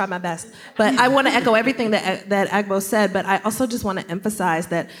 I'll try my best. But I want to echo everything that Agbo said, but I also just want to emphasize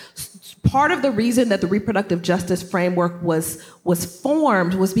that part of the reason that the reproductive justice framework was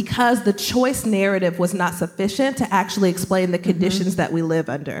formed was because the choice narrative was not sufficient to actually explain the conditions that we live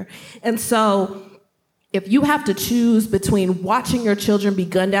under. And so if you have to choose between watching your children be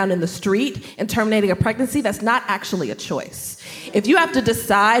gunned down in the street and terminating a pregnancy, that's not actually a choice. If you have to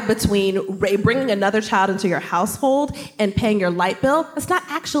decide between bringing another child into your household and paying your light bill, that's not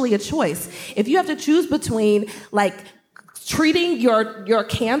actually a choice. If you have to choose between treating your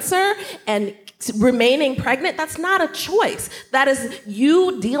cancer and remaining pregnant, that's not a choice. That is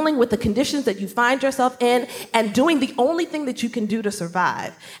you dealing with the conditions that you find yourself in and doing the only thing that you can do to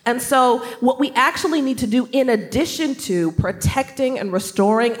survive. And so what we actually need to do, in addition to protecting and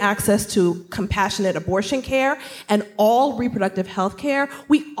restoring access to compassionate abortion care and all reproductive health care,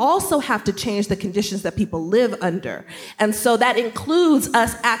 we also have to change the conditions that people live under. And so that includes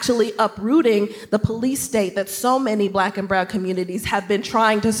us actually uprooting the police state that so many Black and brown communities have been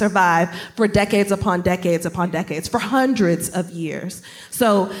trying to survive for decades upon decades upon decades, for hundreds of years.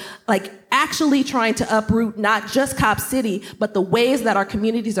 So, actually trying to uproot not just Cop City, but the ways that our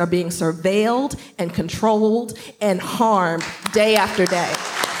communities are being surveilled and controlled and harmed day after day.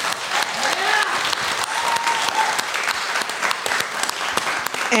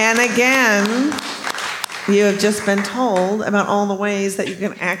 And again, you have just been told about all the ways that you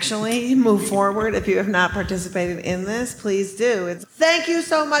can actually move forward. If you have not participated in this, please do. Thank you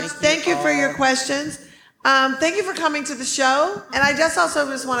so much. Thank you for your questions. Thank you for coming to the show. And I just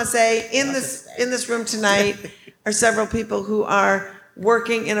want to say, in this room tonight are several people who are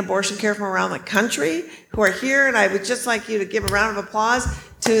working in abortion care from around the country who are here. And I would just like you to give a round of applause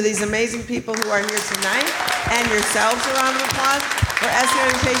to these amazing people who are here tonight, and yourselves a round of applause for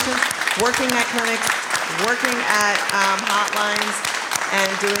SCRD patients working at clinics, working at hotlines, and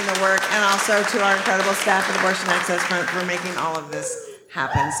doing the work, and also to our incredible staff at Abortion Access Front for making all of this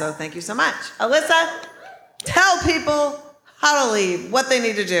happen. So thank you so much. Alyssa, tell people how to leave, what they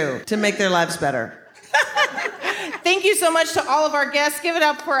need to do to make their lives better. Thank you so much to all of our guests. Give it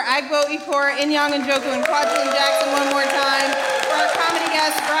up for Agbo Ikor, Inyang Njoku, and Kwajalein Jackson one more time. For our comedy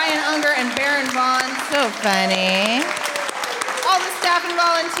guests, Brian Unger and Baron Vaughn. So funny. All the staff and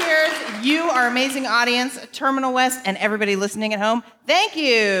volunteers, you, our amazing audience, Terminal West, and everybody listening at home, thank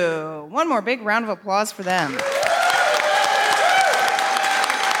you. One more big round of applause for them.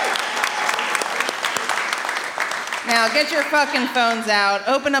 Now, get your fucking phones out,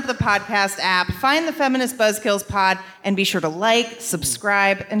 open up the podcast app, find the Feminist Buzzkills pod, and be sure to like,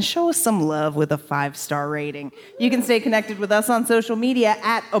 subscribe, and show us some love with a 5-star rating. You can stay connected with us on social media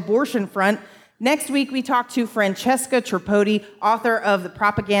at Abortion Front. Next week, we talk to Francesca Tripodi, author of The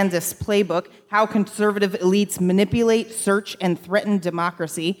Propagandist's Playbook, How Conservative Elites Manipulate, Search, and Threaten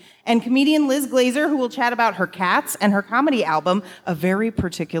Democracy, and comedian Liz Glazer, who will chat about her cats and her comedy album, A Very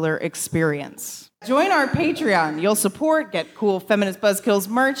Particular Experience. Join our Patreon. You'll support, get cool Feminist Buzzkills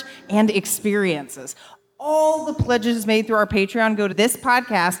merch, and experiences. All the pledges made through our Patreon go to this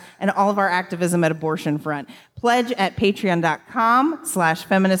podcast and all of our activism at Abortion Front. Pledge at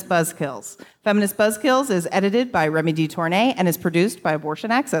patreon.com/feministbuzzkills. Feminist Buzzkills is edited by Remy DeTournay and is produced by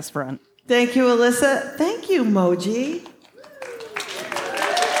Abortion Access Front. Thank you, Alyssa. Thank you, Moji.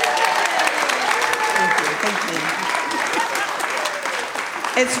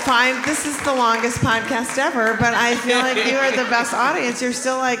 It's fine. This is the longest podcast ever, but I feel like you are the best audience. You're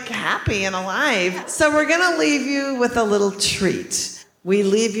still happy and alive. So we're going to leave you with a little treat. We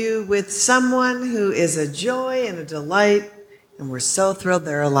leave you with someone who is a joy and a delight, and we're so thrilled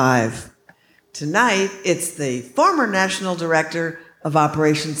they're alive. Tonight, it's the former National Director of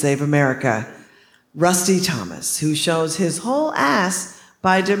Operation Save America, Rusty Thomas, who shows his whole ass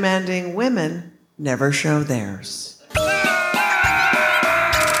by demanding women never show theirs.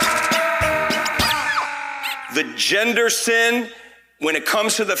 The gender sin, when it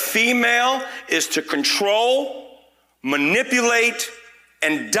comes to the female, is to control, manipulate,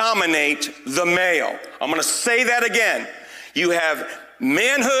 and dominate the male. I'm going to say that again. You have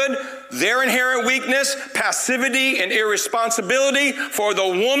manhood, their inherent weakness, passivity, and irresponsibility. For the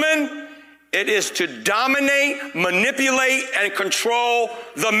woman, it is to dominate, manipulate, and control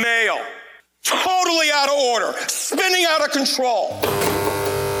the male. Totally out of order, spinning out of control.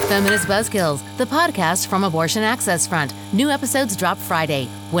 Feminist Buzzkills, the podcast from Abortion Access Front. New episodes drop Friday.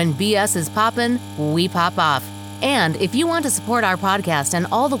 When BS is poppin', we pop off. And if you want to support our podcast and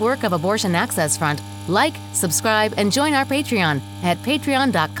all the work of Abortion Access Front, like, subscribe, and join our Patreon at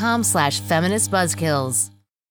patreon.com/feministbuzzkills.